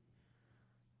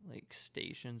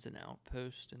stations and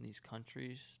outposts in these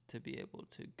countries to be able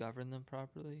to govern them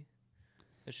properly.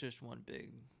 It's just one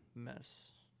big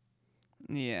mess.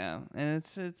 Yeah, and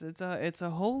it's a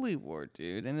holy war,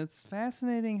 dude, and it's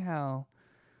fascinating how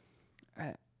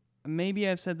maybe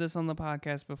I've said this on the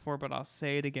podcast before, but I'll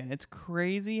say it again. It's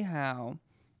crazy how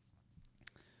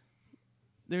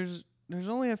there's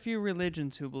only a few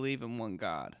religions who believe in one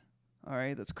God. All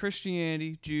right, that's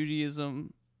Christianity,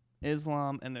 Judaism,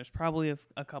 Islam, and there's probably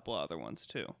a couple other ones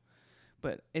too.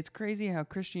 But it's crazy how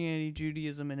Christianity,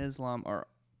 Judaism, and Islam are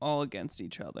all against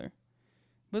each other.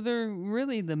 But they're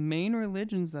really the main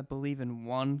religions that believe in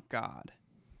one God.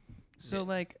 So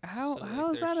like, So,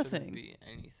 how is that a thing? Be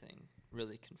anything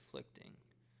really conflicting.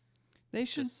 They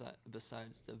should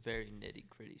besides the very nitty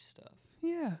gritty stuff.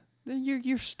 Yeah,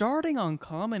 you're starting on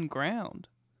common ground.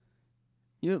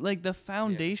 You like the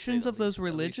foundations of those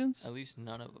religions. At least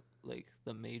none of like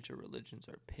the major religions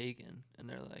are pagan, and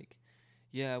they're like,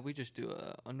 yeah, we just do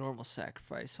a normal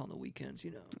sacrifice on the weekends,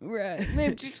 you know. Right.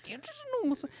 just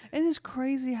normal. And it's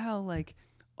crazy how like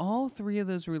all three of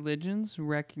those religions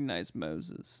recognize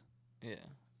Moses. Yeah.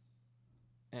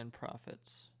 And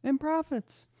prophets.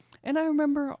 And I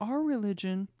remember our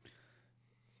religion.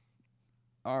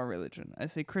 I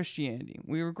say Christianity.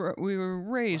 We were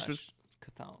raised with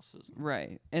Catholicism.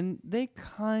 Right. And they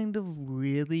kind of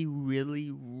really,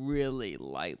 really, really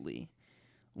lightly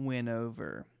went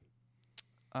over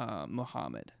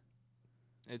Muhammad.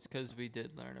 It's because we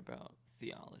did learn about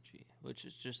theology, which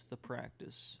is just the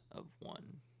practice of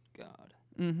one God.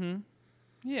 Mm-hmm.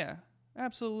 Yeah,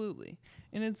 absolutely.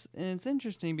 And it's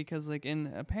interesting because like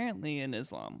apparently in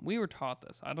Islam, we were taught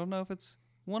this. I don't know if it's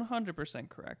 100%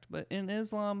 correct, but in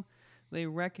Islam, they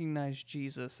recognize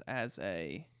Jesus as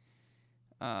a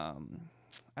I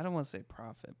don't want to say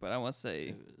prophet, but I want to say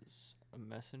it was a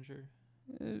messenger.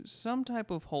 Some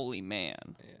type of holy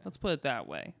man. Yeah. Let's put it that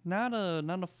way. Not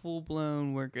a full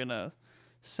blown. We're gonna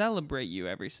celebrate you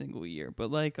every single year,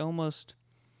 but like almost.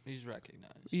 He's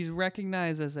recognized. He's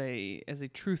recognized as a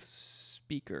truth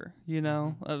speaker, you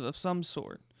know, of some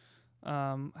sort.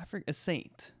 I forget, a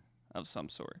saint of some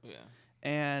sort. Yeah.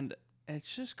 And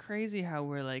it's just crazy how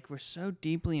we're so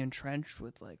deeply entrenched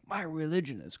with like my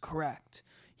religion is correct,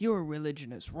 your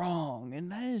religion is wrong,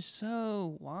 and that is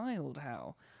so wild.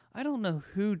 How I don't know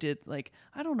who did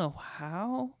I don't know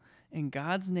how in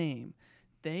God's name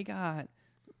they got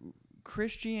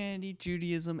Christianity,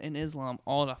 Judaism, and Islam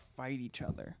all to fight each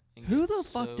other. Who the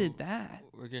fuck did that?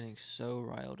 We're getting so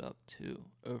riled up too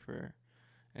over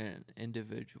an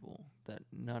individual that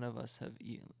none of us have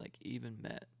even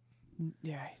met.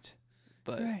 Right.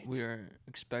 But we are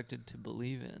expected to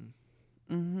believe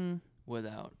in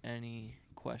without any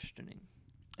questioning.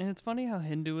 And it's funny how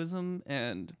Hinduism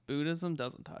and Buddhism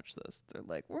doesn't touch this. They're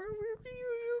like,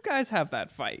 you guys have that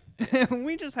fight.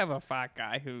 We just have a fat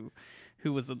guy who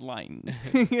was enlightened,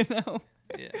 you know?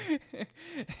 Yeah.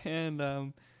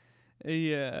 And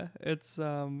yeah, it's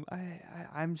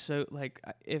I'm so like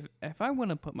if I want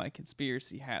to put my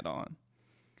conspiracy hat on,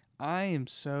 I am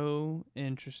so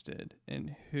interested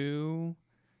in who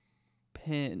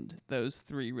pinned those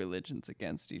three religions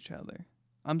against each other.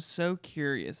 I'm so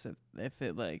curious if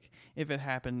it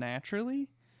happened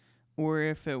naturally, or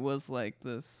if it was like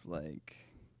this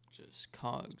just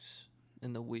cogs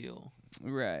in the wheel.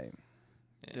 Right.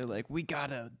 Yeah. They're like, we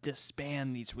gotta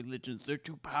disband these religions. They're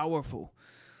too powerful.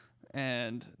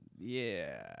 And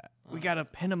yeah, we gotta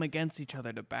pin them against each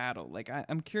other to battle. Like,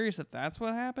 I'm curious if that's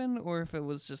what happened, or if it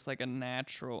was just like a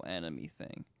natural enemy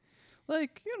thing.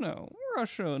 Like, you know,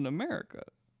 Russia and America,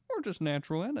 we're just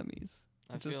natural enemies.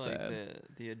 I feel like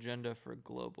the agenda for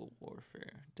global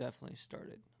warfare definitely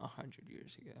started 100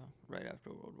 years ago, right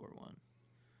after World War I,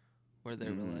 where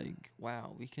they were like,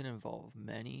 wow, we can involve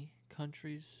many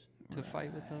countries to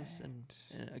fight with us and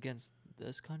against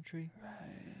this country.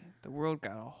 Right. The world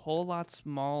got a whole lot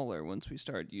smaller once we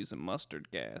started using mustard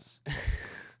gas.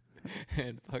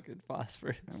 And fucking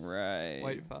phosphorus. Right.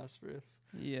 White phosphorus.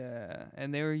 Yeah.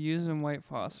 And they were using white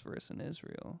phosphorus in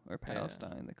Israel or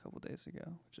Palestine a couple days ago,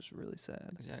 which is really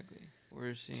sad. Exactly.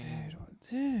 We're seeing...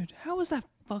 Dude, how is that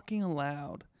fucking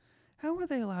allowed? How were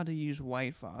they allowed to use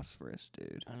white phosphorus,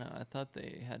 dude? I don't know. I thought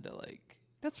they had to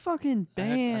That's fucking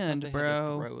banned, I thought they bro. had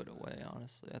to throw it away,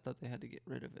 honestly. I thought they had to get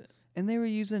rid of it. And they were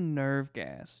using nerve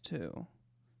gas, too.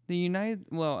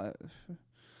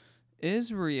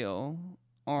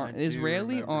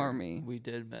 Israeli army. We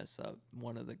did mess up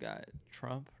one of the guys.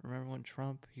 Trump. Remember when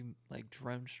Trump, he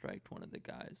drone striked one of the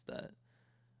guys that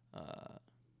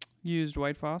used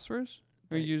white phosphorus?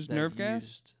 Or used nerve gas?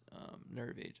 Used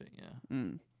nerve agent, yeah.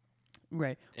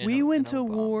 Right. We went to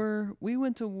war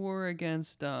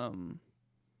against oh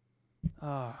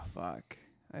fuck.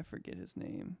 I forget his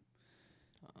name.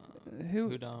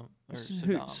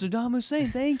 Saddam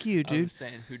Hussein. Thank you, dude. I was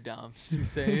saying Saddam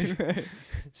Hussein. Right.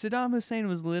 Saddam Hussein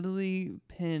was literally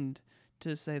pinned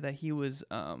to say that he was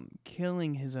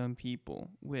killing his own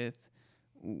people with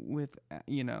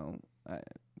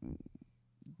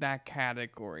that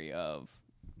category of,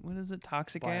 what is it,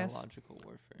 toxic gas? Biological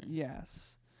warfare.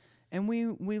 Yes. And we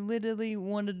literally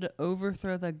wanted to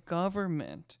overthrow the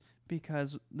government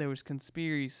because there was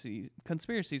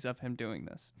conspiracies of him doing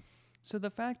this. So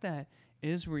the fact that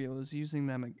Israel is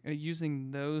using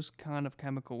using those kind of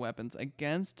chemical weapons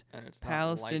against And it's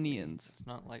Palestinians. It's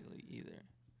not lightly either.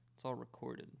 It's all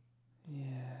recorded.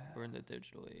 Yeah. We're in the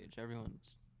digital age. Everyone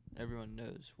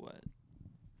knows what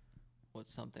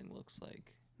something looks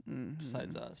like. Mm-hmm.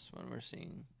 Besides us, when we're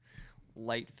seeing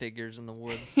light figures in the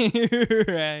woods.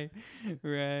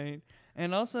 Right.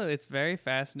 And also, it's very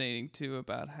fascinating too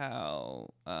about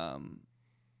how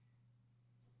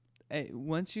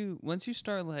once you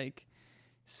start like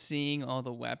seeing all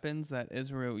the weapons that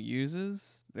Israel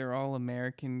uses, they're all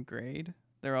American grade.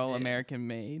 They're all American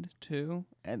made too.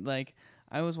 And like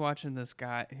I was watching this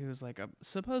guy who was like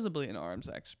supposedly an arms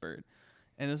expert.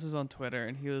 And this was on Twitter,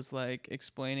 and he was like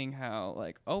explaining how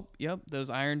like, oh, yep, those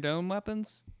Iron Dome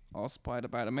weapons all supplied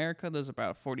about America. Those are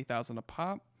about $40,000 a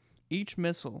pop. Each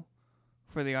missile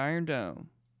for the Iron Dome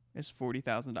is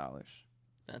 $40,000.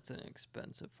 That's an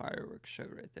expensive fireworks show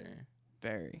right there.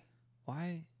 Very.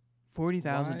 Why?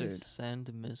 40,000, dude.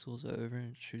 Send missiles over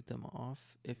and shoot them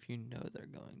off if you know they're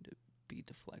going to be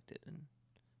deflected and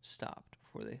stopped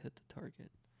before they hit the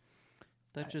target?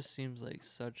 That just seems like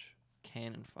such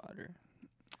cannon fodder.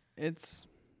 It's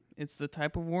the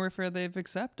type of warfare they've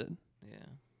accepted. Yeah.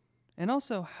 And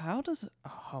also, how does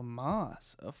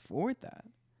Hamas afford that?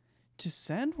 To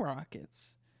send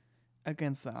rockets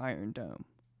against the Iron Dome?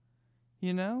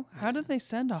 You know? How did they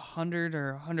send 100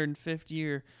 or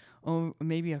 150 or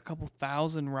maybe a couple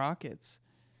thousand rockets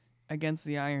against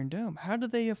the Iron Dome? How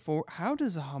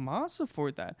does Hamas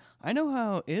afford that? I know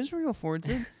how Israel affords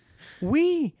it.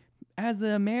 We, as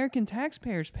the American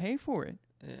taxpayers, pay for it.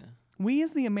 Yeah. We,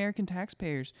 as the American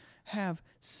taxpayers, have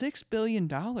 $6 billion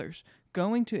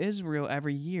going to Israel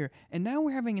every year, and now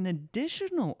we're having an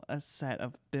additional set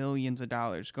of billions of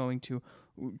dollars going to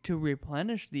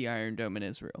replenish the Iron Dome in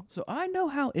Israel. So I know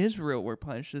how Israel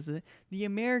replenishes it. The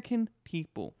American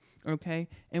people, okay?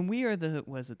 And we are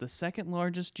the second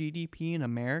largest GDP in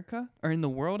America? Or in the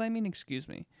world, I mean, excuse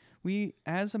me. We,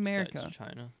 as America...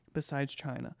 Besides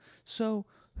China. So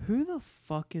who the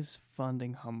fuck is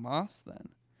funding Hamas then?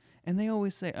 And they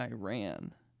always say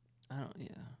Iran.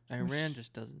 Iran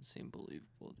just doesn't seem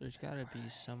believable. There's got to be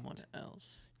someone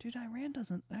else. Dude, Iran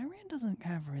doesn't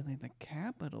have really the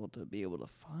capital to be able to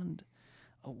fund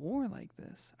a war like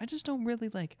this. I just don't really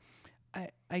like.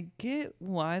 I get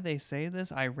why they say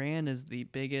this. Iran is the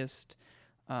biggest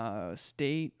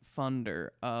state funder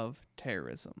of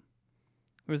terrorism.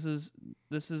 This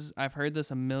is I've heard this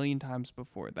a million times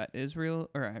before, that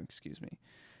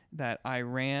that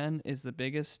Iran is the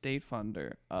biggest state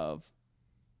funder of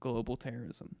global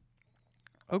terrorism.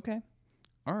 Okay.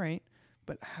 All right.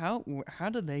 But how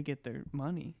do they get their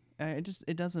money?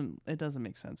 It doesn't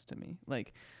make sense to me.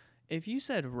 Like, if you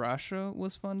said Russia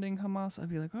was funding Hamas, I'd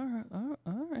be like, all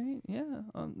right, yeah,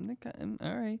 all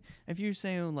right. If you're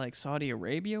saying like Saudi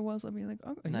Arabia was, I'd be like,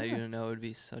 oh, now yeah. You know, it would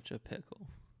be such a pickle.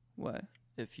 What?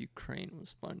 If Ukraine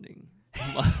was funding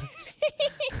Hamas,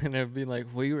 and it'd be like,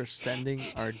 we were sending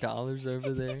our dollars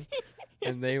over there,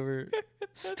 and they were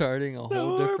starting a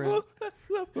whole different. That's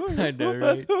so horrible. I know,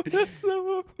 right? That's so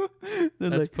horrible.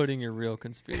 That's like, putting your real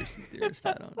conspiracy theorist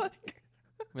hat on. Like,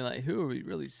 I mean, like, who are we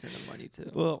really sending money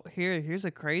to? Well, here's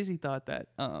a crazy thought that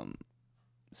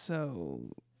so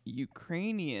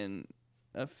Ukrainian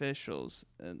officials,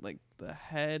 like the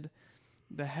head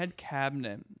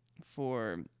cabinet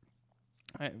for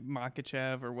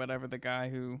Makachev or whatever, the guy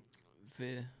who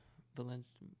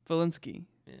Zelensky.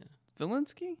 Yeah.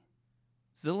 Zelensky?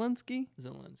 That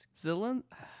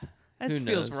Who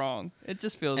feels knows? wrong. It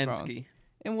just feels Ensky. wrong.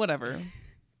 And whatever.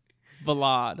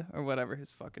 Vlad or whatever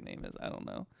his fucking name is. I don't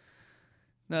know.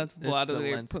 No, it's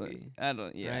Vladimir. I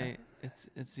don't. Yeah. Right. It's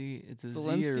a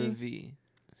Zelensky? Z or a V.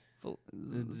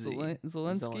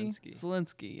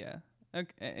 Zelensky. Yeah.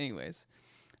 Okay. Anyways,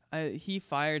 he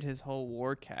fired his whole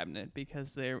war cabinet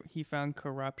because he found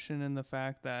corruption in the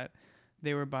fact that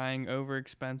they were buying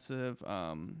overexpensive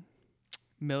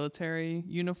military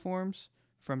uniforms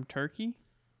from Turkey.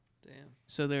 Damn.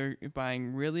 So they're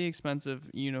buying really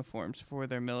expensive uniforms for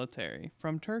their military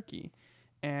from Turkey.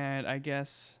 And I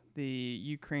guess the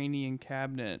Ukrainian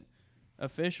cabinet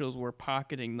officials were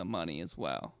pocketing the money as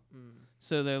well.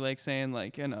 So they're like saying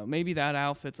like, you know, maybe that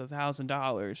outfit's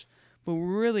 $1,000, but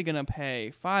we're really going to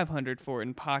pay $500 for it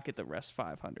and pocket the rest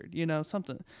 $500. You know,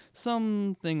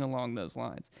 something along those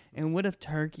lines. And what if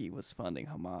Turkey was funding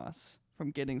Hamas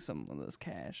from getting some of this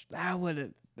cash? That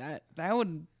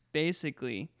would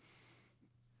basically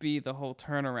be the whole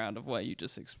turnaround of what you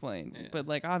just explained. Yeah. But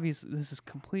like, obviously this is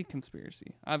complete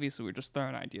conspiracy. Obviously we're just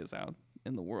throwing ideas out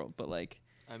in the world, but like,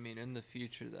 I mean, in the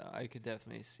future though, I could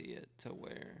definitely see it to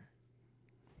where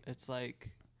it's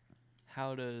like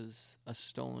how does a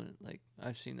stolen, like,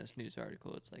 I've seen this news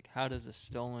article, it's like, how does a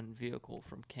stolen vehicle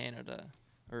from Canada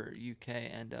or UK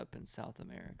end up in South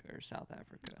America or South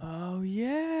Africa? Oh,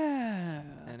 yeah.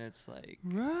 And it's like,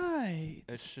 right.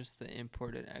 It's just the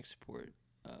import and export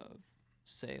of,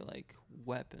 say, like,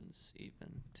 weapons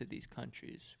even to these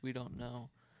countries. We don't know.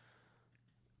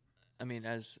 I mean,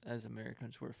 as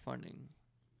Americans, we're funding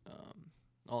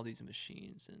all these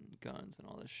machines and guns and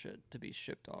all this shit to be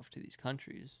shipped off to these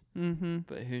countries. Mm-hmm.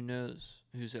 But who knows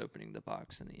who's opening the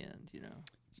box in the end, you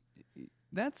know?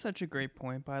 That's such a great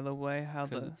point, by the way.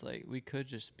 It's like we could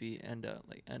just end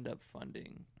up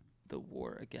funding the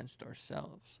war against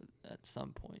ourselves at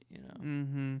some point, you know.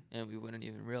 Mm-hmm. And we wouldn't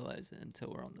even realize it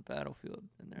until we're on the battlefield,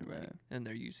 and they're like, and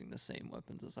they're using the same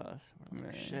weapons as us. We're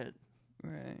like, shit.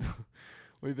 Right.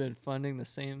 We've been funding the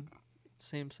same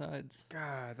sides.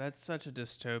 God, that's such a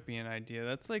dystopian idea.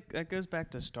 That's like, that goes back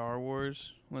to Star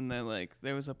Wars when they like,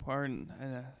 there was a part, and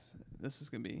this is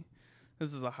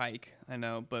a hike, I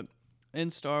know, but in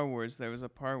Star Wars there was a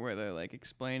part where they're like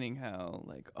explaining how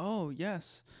like, oh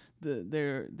yes,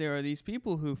 there are these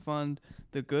people who fund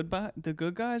the good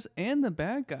guys and the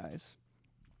bad guys,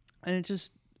 and it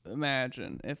just,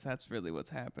 imagine if that's really what's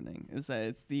happening, is that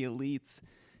it's the elites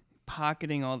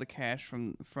pocketing all the cash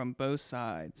from both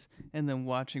sides and then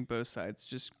watching both sides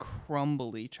just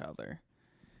crumble each other.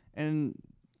 And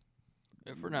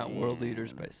if we're not world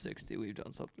leaders by 60, we've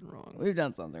done something wrong. We've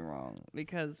done something wrong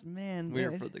because, man,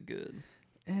 we're for the good.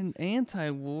 And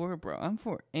anti-war, bro. I'm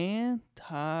for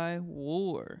anti-war.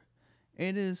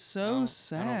 It is so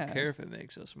sad. I don't care if it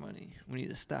makes us money. We need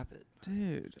to stop it.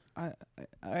 Dude, I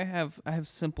have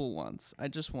simple wants. I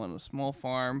just want a small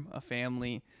farm, a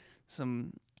family,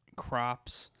 some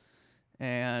crops,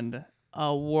 and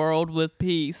a world with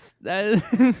peace. And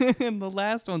the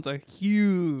last one's a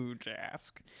huge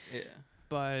ask. Yeah.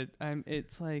 But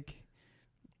it's like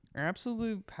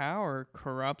absolute power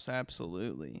corrupts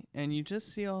absolutely. And you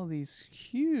just see all these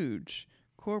huge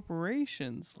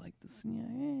corporations like the CIA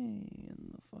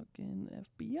and the fucking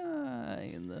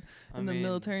FBI and the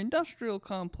military industrial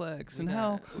complex, and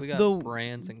how we got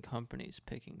brands and companies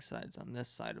picking sides on this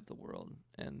side of the world,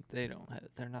 and they're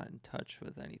not in touch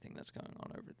with anything that's going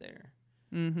on over there.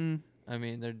 Mm-hmm. I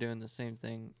mean, they're doing the same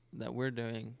thing that we're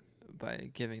doing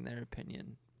by giving their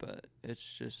opinion, but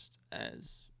it's just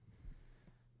as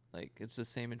like, it's the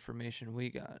same information we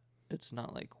got. It's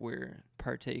not like we're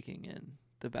partaking in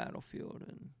the battlefield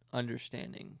and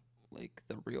understanding like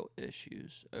the real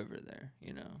issues over there,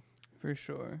 you know. For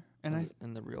sure. And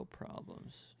the real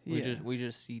problems. Yeah. We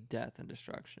just see death and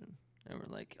destruction, and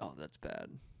we're like, oh, that's bad.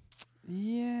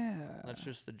 Yeah. That's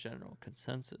just the general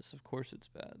consensus. Of course it's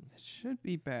bad. It should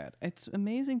be bad. It's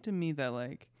amazing to me that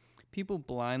like people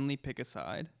blindly pick a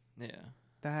side. Yeah.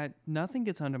 That nothing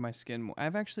gets under my skin more.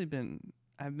 I've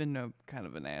been kind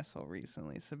of an asshole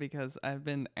recently. So because I've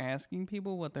been asking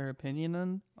people what their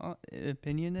opinion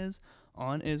is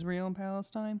on Israel and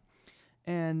Palestine,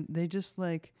 and they just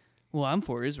like, well, I'm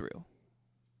for Israel.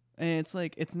 And it's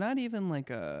like, it's not even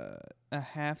like a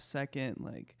half second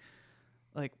like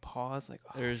pause, like,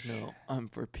 oh, there's no I'm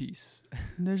for peace.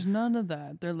 There's none of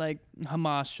that. They're like,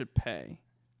 Hamas should pay.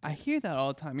 I hear that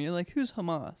all the time. You're like, who's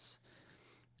Hamas?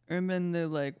 And then they're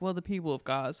like, well, the people of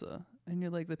Gaza. And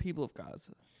you're like, the people of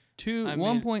Gaza.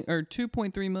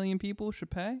 2.3 million people should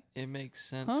pay? It makes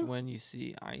sense when you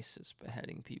see ISIS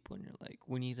beheading people, and you're like,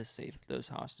 we need to save those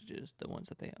hostages, the ones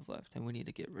that they have left, and we need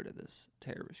to get rid of this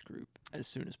terrorist group as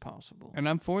soon as possible. And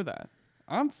I'm for that.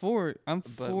 I'm for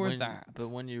that. But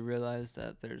when you realize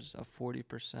that there's a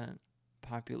 40%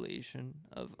 population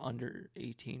of under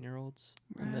 18-year-olds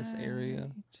in this area,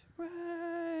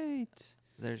 right?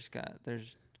 There's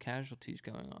casualties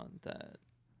going on that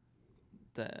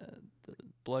the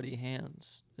bloody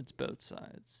hands. It's both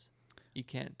sides. You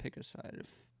can't pick a side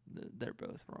if they're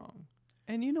both wrong.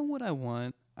 And you know what I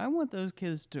want? I want those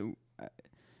kids to.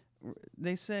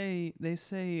 They say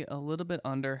a little bit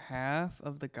under half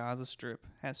of the Gaza Strip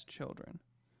has children.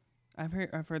 I've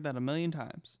heard that a million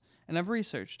times, and I've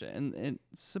researched it, and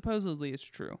supposedly it's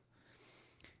true.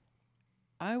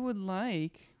 I would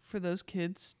like for those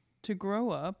kids to grow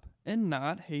up and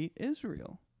not hate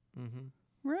Israel. Mm-hmm.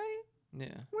 Right?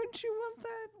 Yeah. Wouldn't you want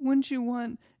that? Wouldn't you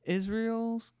want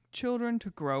Israel's children to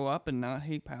grow up and not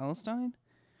hate Palestine?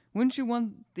 Wouldn't you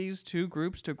want these two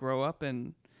groups to grow up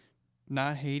and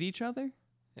not hate each other?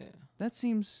 Yeah. That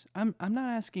seems. I'm not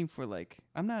asking for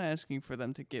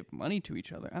them to give money to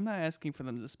each other. I'm not asking for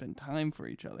them to spend time for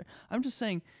each other. I'm just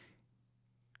saying,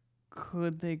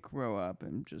 could they grow up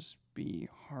and just be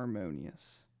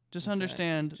harmonious? Just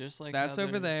understand, just like that's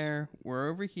over there, we're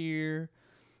over here.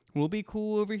 we'll be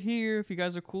cool over here if you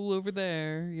guys are cool over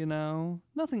there, you know.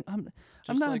 Nothing. I'm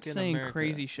not like in saying America,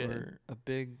 crazy shit. We're a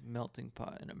big melting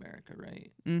pot in America,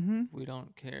 right? Mm-hmm. We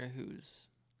don't care whose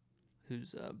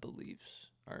beliefs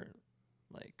are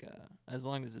like as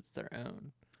long as it's their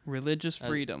own. Religious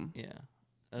freedom. Yeah.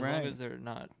 As long as they're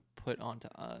not put onto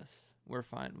us, we're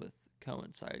fine with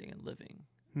coinciding and living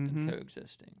and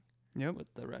coexisting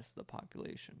with the rest of the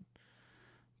population.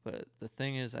 But the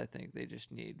thing is, I think they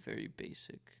just need very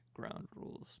basic ground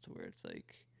rules to where it's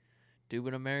like, do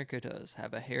what America does,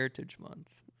 have a heritage month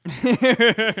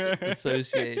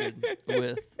associated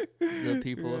with the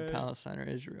people of Palestine or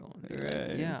Israel. And be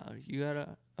like, yeah, you got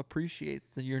to appreciate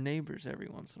your neighbors every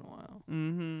once in a while.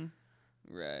 Mm-hmm.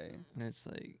 Right. And it's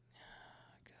like,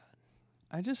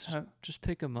 I just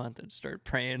pick a month and start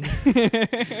praying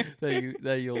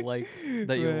that you'll like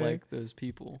those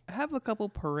people. Have a couple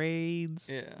parades.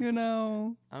 Yeah. You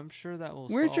know. I'm sure that will.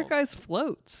 Where's your guys'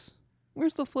 floats?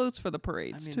 Where's the floats for the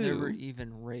parades too? There were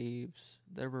even raves.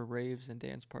 There were raves and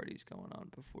dance parties going on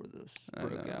before this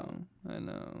broke out. I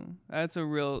know. That's a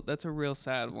real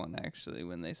sad one actually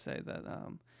when they say that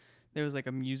there was like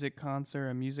a music concert,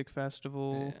 a music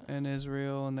festival in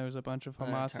Israel, and there was a bunch of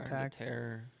Hamas attacks.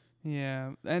 Terror.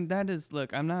 Yeah, and that is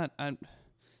that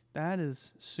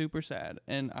is super sad.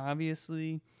 And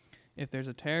obviously, if there's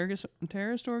a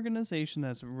terrorist organization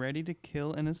that's ready to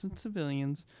kill innocent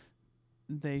civilians,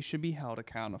 they should be held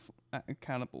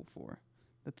accountable for.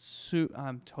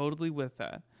 I'm totally with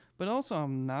that. But also,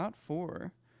 I'm not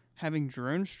for having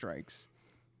drone strikes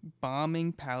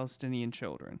bombing Palestinian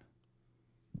children.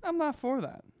 I'm not for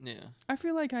that. Yeah. I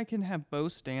feel like I can have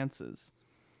both stances.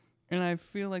 And I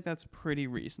feel like that's pretty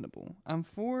reasonable. I'm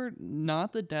for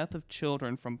not the death of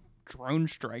children from drone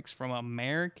strikes from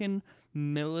American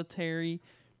military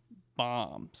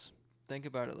bombs. Think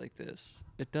about it like this.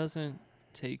 It doesn't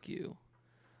take you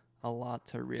a lot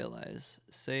to realize.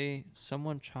 Say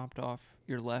someone chopped off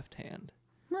your left hand.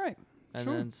 Right. And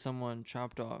then someone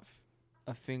chopped off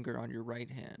a finger on your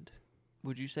right hand.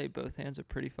 Would you say both hands are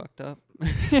pretty fucked up?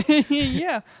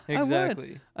 Yeah,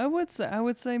 exactly. I would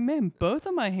say, man, both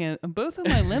of my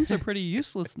limbs are pretty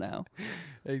useless now.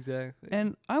 Exactly.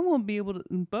 And I won't be able to.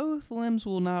 Both limbs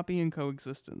will not be in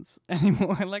coexistence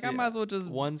anymore. Like I might as well just.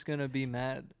 One's gonna be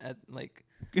mad at like.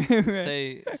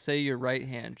 Right. Say your right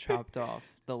hand chopped off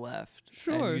the left.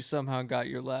 Sure. And you somehow got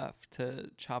your left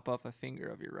to chop off a finger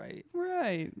of your right.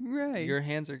 Right. Your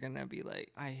hands are going to be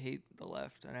like, I hate the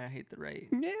left and I hate the right.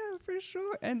 Yeah, for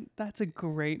sure. And that's a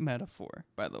great metaphor,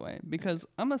 by the way, because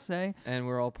I'm going to say. And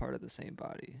we're all part of the same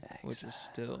body, which is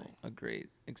still a great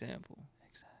example.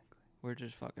 Exactly. We're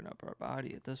just fucking up our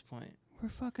body at this point. We're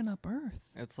fucking up Earth.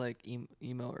 It's like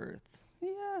emo Earth.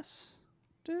 Yes,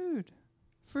 dude.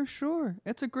 For sure.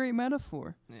 It's a great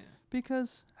metaphor. Yeah.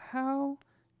 Because how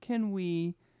can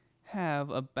we have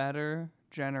a better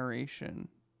generation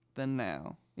than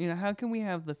now? You know, how can we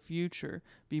have the future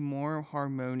be more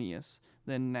harmonious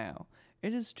than now?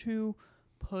 It is to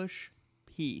push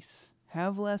peace,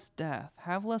 have less death,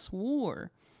 have less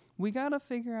war. We got to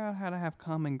figure out how to have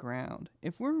common ground.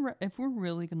 If we're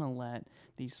really going to let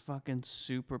these fucking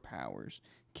superpowers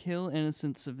kill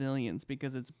innocent civilians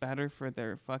because it's better for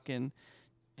their fucking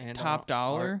and top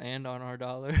dollar and on our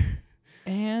dollar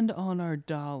and on our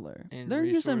dollar, and they're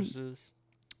resources.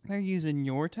 using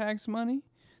your tax money,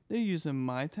 they're using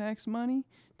my tax money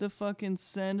to fucking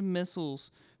send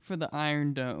missiles for the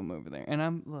Iron Dome over there. And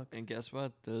and guess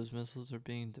what, those missiles are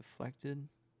being deflected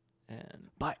and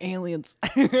by aliens.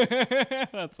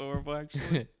 That's horrible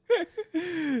actually.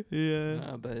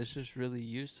 Yeah. But it's just really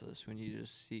useless when you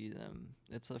just see them.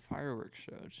 It's a fireworks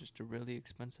show. It's just a really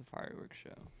expensive fireworks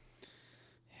show.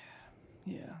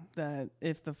 Yeah, that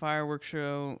if the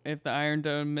Iron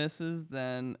Dome misses,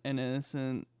 then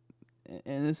innocent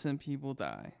people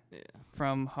die. Yeah.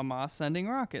 From Hamas sending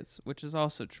rockets, which is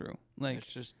also true. Like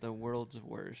it's just the world's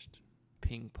worst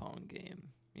ping pong game,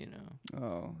 you know.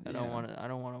 Oh, I don't want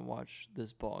to watch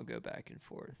this ball go back and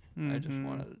forth. I just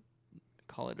want to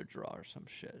call it a draw or some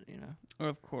shit, you know.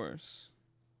 Of course.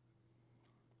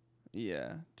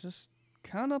 Yeah, just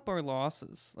count up our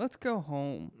losses. Let's go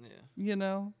home. Yeah. You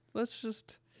know? Let's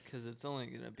just... Because it's only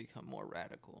going to become more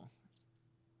radical.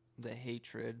 The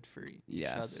hatred for each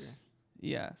other.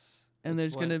 Yes. And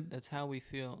there's going to... It's how we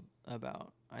feel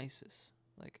about ISIS.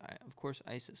 Like, of course,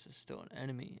 ISIS is still an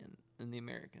enemy in the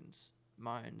Americans'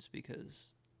 minds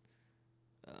because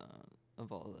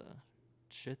of all the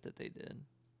shit that they did.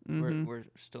 Mm-hmm. We're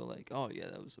still like, oh, yeah,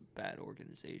 that was a bad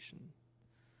organization.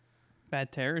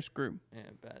 Bad terrorist group. Yeah,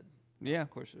 bad. Yeah.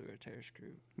 Of course, we were a terrorist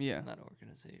group. Yeah. Not an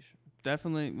organization.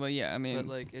 Definitely. Well, yeah, I mean... But,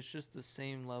 like, it's just the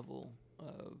same level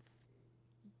of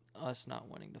us not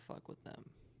wanting to fuck with them.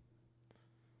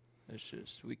 It's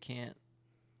just, we can't.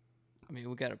 I mean,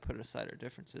 we got to put aside our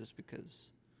differences because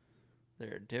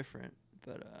they're different.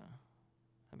 But,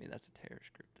 I mean, that's a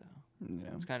terrorist group, though.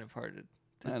 Yeah. It's kind of hard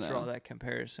to draw that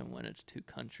comparison when it's two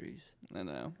countries. I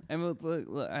know. And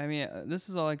look, I mean, this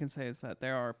is all I can say is that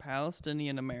there are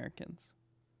Palestinian Americans.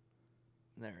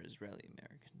 There are Israeli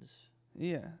Americans.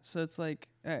 Yeah. So it's like,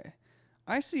 hey,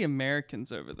 I see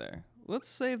Americans over there. Let's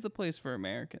save the place for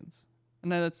Americans.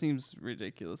 Now, that seems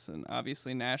ridiculous and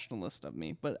obviously nationalist of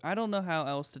me, but I don't know how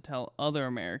else to tell other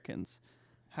Americans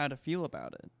how to feel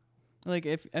about it. Like,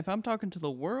 if I'm talking to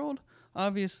the world,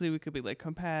 obviously we could be like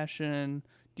compassion,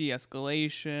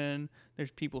 de-escalation.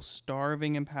 There's people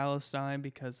starving in Palestine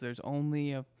because there's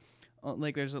only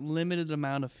there's a limited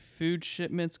amount of food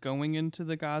shipments going into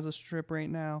the Gaza Strip right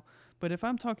now. But if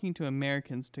I'm talking to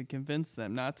Americans to convince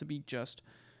them not to be just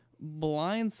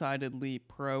blindsidedly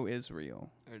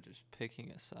pro-Israel, or just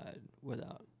picking a side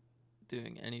without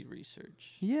doing any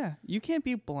research. Yeah, you can't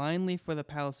be blindly for the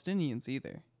Palestinians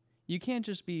either. You can't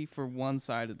just be for one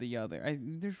side or the other.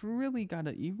 You really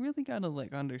gotta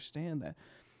like understand that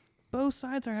both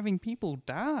sides are having people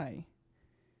die.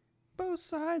 Both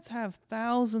sides have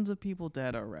thousands of people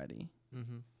dead already.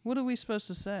 Mm-hmm. What are we supposed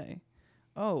to say?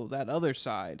 Oh, that other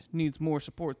side needs more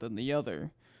support than the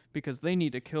other because they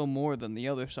need to kill more than the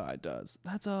other side does.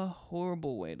 That's a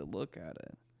horrible way to look at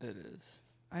it. It is.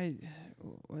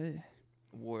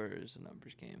 War is a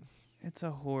numbers game. It's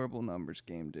a horrible numbers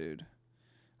game, dude.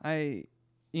 I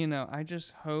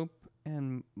just hope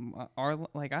I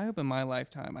hope in my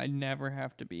lifetime I never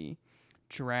have to be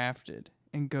drafted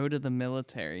and go to the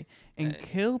military and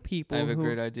kill people. I have a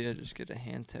great idea. Just get a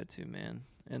hand tattoo, man,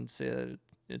 and say that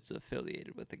it's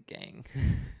affiliated with a gang.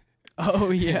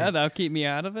 Oh, yeah? That'll keep me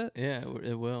out of it? Yeah,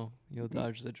 it will. You'll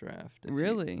dodge the draft.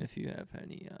 If you have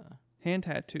any... hand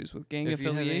tattoos with gang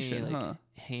affiliation, you have any,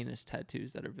 heinous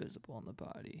tattoos that are visible on the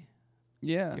body.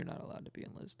 Yeah. You're not allowed to be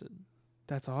enlisted.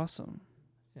 That's awesome.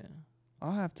 Yeah.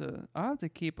 I'll have to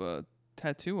keep a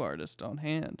tattoo artist on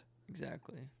hand.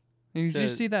 Exactly. Did you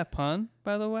see that pun,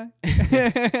 by the way?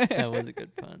 That was a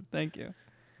good pun. Thank you.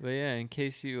 But yeah, in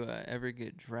case you ever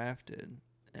get drafted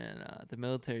and the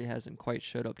military hasn't quite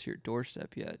showed up to your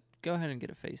doorstep yet, go ahead and get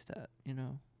a face tat.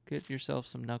 Get yourself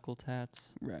some knuckle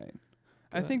tats. Right.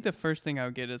 I think the first thing I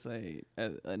would get is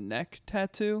a neck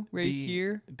tattoo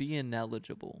here. Be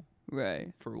ineligible.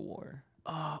 Right. For war.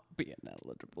 Oh, be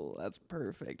ineligible. That's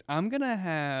perfect. I'm gonna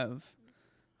have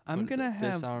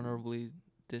dishonorably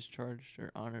discharged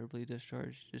or honorably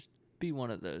discharged. Just be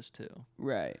one of those two.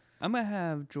 Right. I'm gonna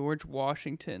have George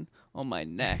Washington on my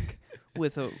neck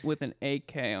with an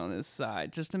AK on his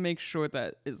side, just to make sure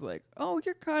that is like, oh,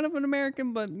 you're kind of an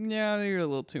American, but yeah, you're a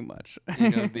little too much.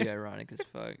 It'd be ironic as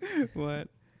fuck. What?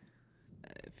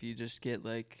 If you just get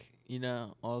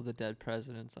all the dead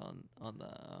presidents on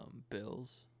the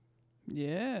bills.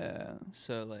 Yeah.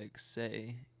 So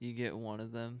say you get one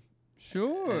of them.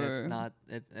 Sure.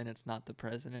 And it's not the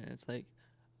president. It's like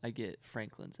I get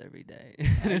Franklin's every day.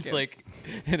 and it's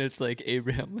like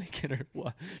Abraham Lincoln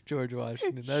or George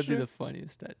Washington. That'd be the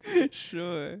funniest tattoo.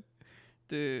 Sure.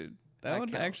 Dude, that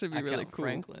would actually be really cool.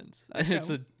 Franklin's. And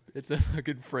it's a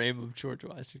fucking frame of George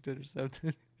Washington or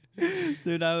something.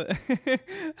 Dude, I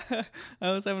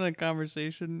was having a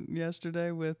conversation yesterday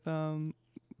with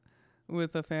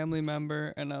a family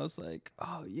member, and I was like,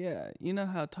 oh yeah, you know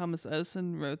how Thomas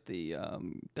Edison wrote the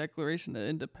Declaration of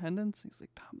Independence? He's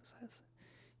like, Thomas Edison?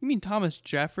 You mean Thomas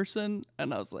Jefferson?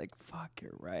 And I was like, fuck,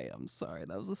 you're right. I'm sorry.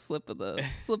 That was a slip of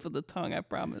the tongue, I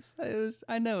promise.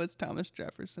 I know it's Thomas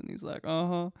Jefferson. He's like,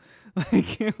 uh-huh.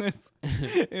 Like it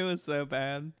was so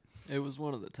bad. It was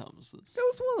one of the Thomases. It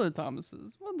was one of the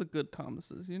Thomases. One of the good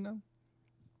Thomases, God,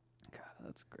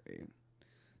 that's great.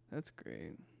 That's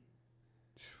great.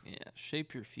 Yeah,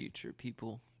 shape your future,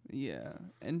 people. Yeah,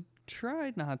 and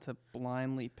try not to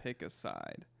blindly pick a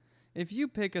side. If you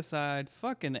pick a side,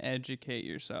 fucking educate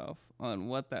yourself on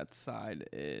what that side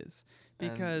is.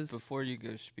 Because before you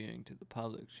go spewing to the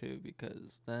public too,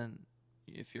 because then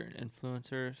if you're an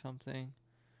influencer or something,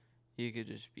 you could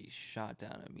just be shot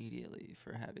down immediately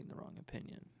for having the wrong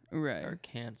opinion. Right. Or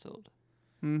canceled.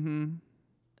 Mm-hmm.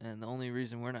 And the only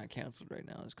reason we're not canceled right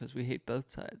now is because we hate both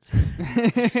sides.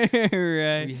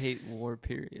 Right. We hate war,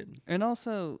 period. And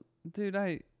also, dude,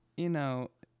 I'm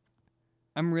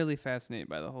really fascinated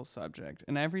by the whole subject.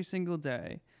 And every single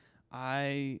day,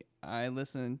 I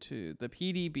listen to the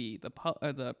PDB,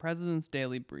 the President's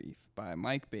Daily Brief by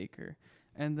Mike Baker.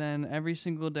 And then every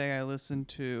single day I listen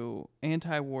to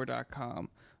antiwar.com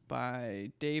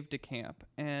by Dave DeCamp.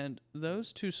 And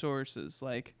those two sources,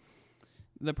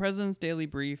 The President's Daily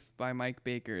Brief by Mike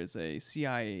Baker is a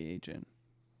CIA agent,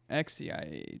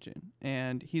 ex-CIA agent,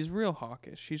 and he's real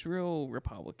hawkish. He's real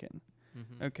Republican.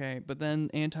 Mm-hmm. Okay, but then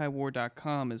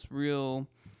antiwar.com is real.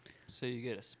 So you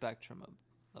get a spectrum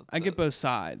of I get both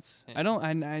sides. Yeah.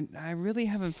 I really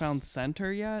haven't found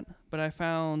center yet, but I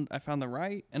found the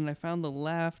right and I found the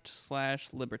left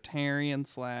 / libertarian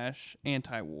 /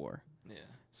 anti-war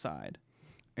side.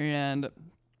 And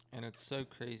it's so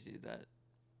crazy that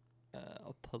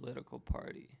a political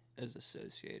party is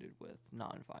associated with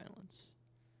nonviolence.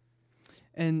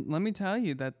 And let me tell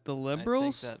you that the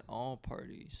liberals... I think that all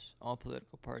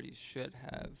political parties should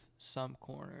have some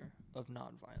corner of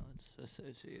nonviolence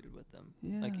associated with them.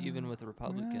 Yeah, like even with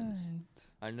Republicans. Right.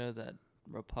 I know that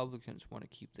Republicans want to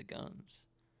keep the guns,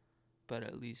 but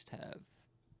at least have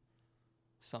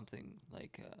something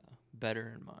like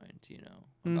better in mind,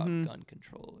 about gun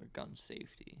control or gun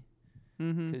safety.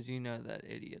 Because you know that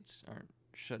idiots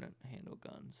shouldn't handle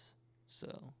guns.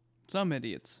 So... Some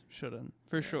idiots shouldn't,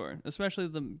 for sure. Especially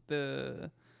the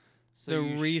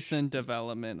recent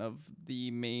development of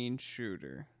the Maine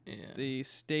shooter. Yeah. The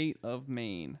state of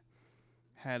Maine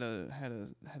had a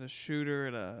shooter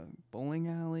at a bowling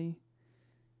alley,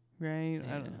 right?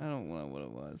 Yeah. I don't know what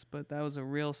it was, but that was a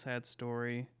real sad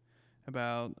story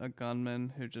about a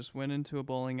gunman who just went into a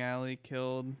bowling alley,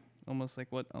 killed almost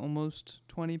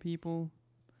 20 people.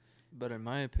 But in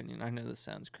my opinion, I know this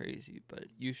sounds crazy, but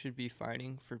you should be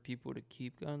fighting for people to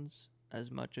keep guns as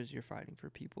much as you're fighting for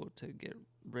people to get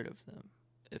rid of them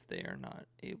if they are not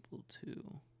able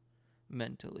to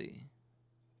mentally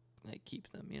keep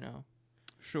them,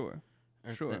 Sure.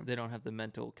 Or sure. They don't have the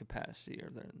mental capacity or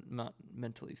they're not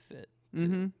mentally fit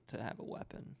to have a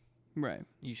weapon. Right.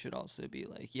 You should also be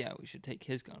like, yeah, we should take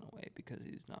his gun away because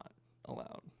he's not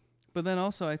allowed. But then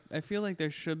also, I feel like there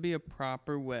should be a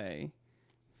proper way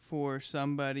for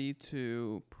somebody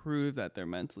to prove that they're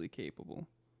mentally capable.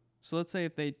 So let's say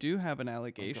if they do have an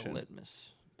allegation, like a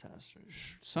litmus test or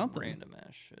something random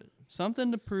ass shit,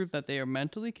 something to prove that they are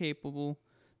mentally capable,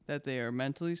 that they are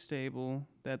mentally stable,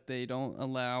 that they don't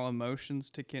allow emotions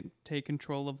to take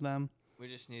control of them. We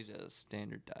just need a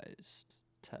standardized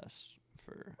test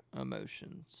for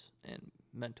emotions and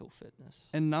mental fitness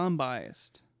and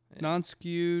non-biased,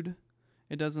 non-skewed.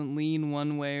 It doesn't lean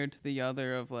one way or to the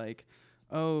other of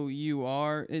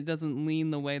it doesn't lean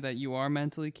the way that you are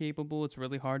mentally capable. It's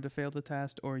really hard to fail the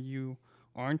test, or you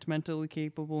aren't mentally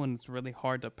capable and it's really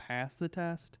hard to pass the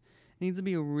test. It needs to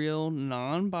be a real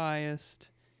non-biased,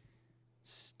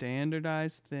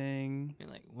 standardized thing. You're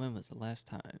like, when was the last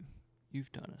time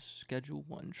you've done a Schedule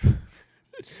 1 trip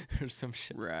or some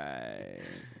shit? Right.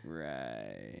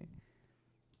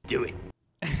 Do it.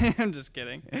 I'm just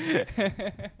kidding.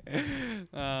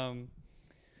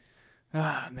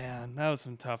 Man, that was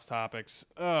some tough topics.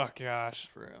 Oh, gosh.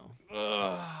 For real.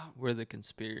 We're the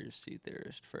conspiracy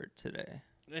theorist for today.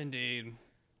 Indeed.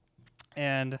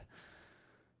 And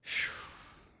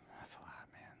that's a lot,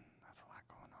 man. That's a lot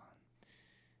going on.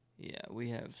 Yeah, we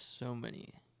have so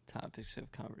many topics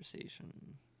of conversation.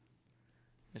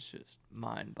 It's just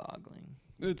mind-boggling.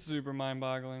 It's super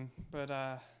mind-boggling. But,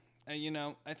 I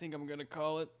think I'm going to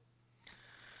call it.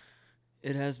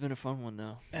 It has been a fun one,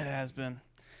 though. It has been.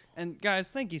 And guys,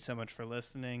 thank you so much for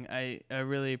listening. I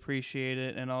really appreciate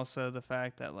it, and also the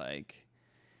fact that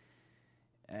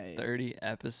 30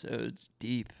 episodes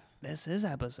deep. This is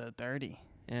episode 30.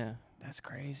 Yeah, that's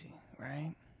crazy,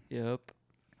 right? Yep.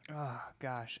 Oh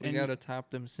gosh, we gotta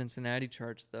top them Cincinnati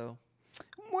charts though.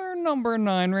 We're number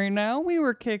 9 right now. We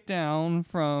were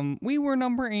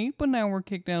number 8, but now we're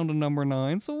kicked down to number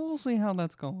 9. So we'll see how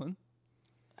that's going.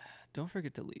 Don't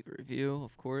forget to leave a review,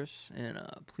 of course, and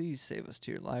please save us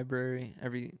to your library.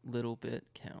 Every little bit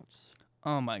counts.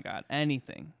 Oh my God,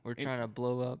 anything. We're trying to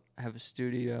blow up, have a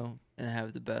studio, and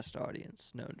have the best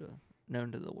audience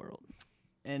known to the world.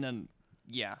 And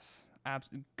yes,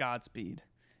 Godspeed.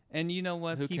 And you know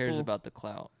what? Who cares about the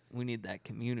clout? We need that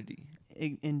community.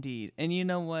 Indeed. And you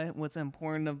know what? What's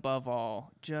important above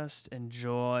all, just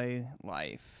enjoy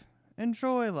life.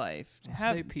 Enjoy life.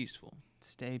 Stay peaceful.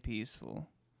 Stay peaceful.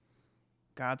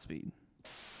 Godspeed.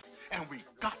 And we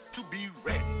got to be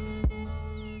ready.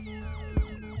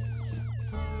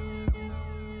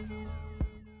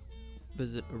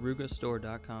 Visit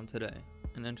arugastore.com today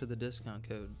and enter the discount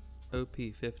code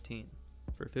OP15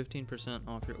 for 15%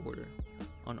 off your order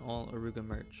on all Aruga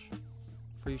merch.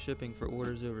 Free shipping for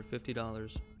orders over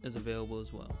 $50 is available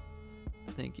as well.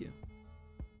 Thank you.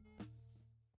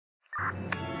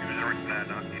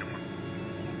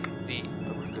 The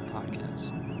Aruga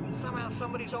Podcast. Somehow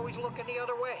somebody's always looking the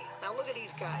other way. Now look at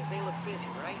these guys. They look busy,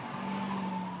 right?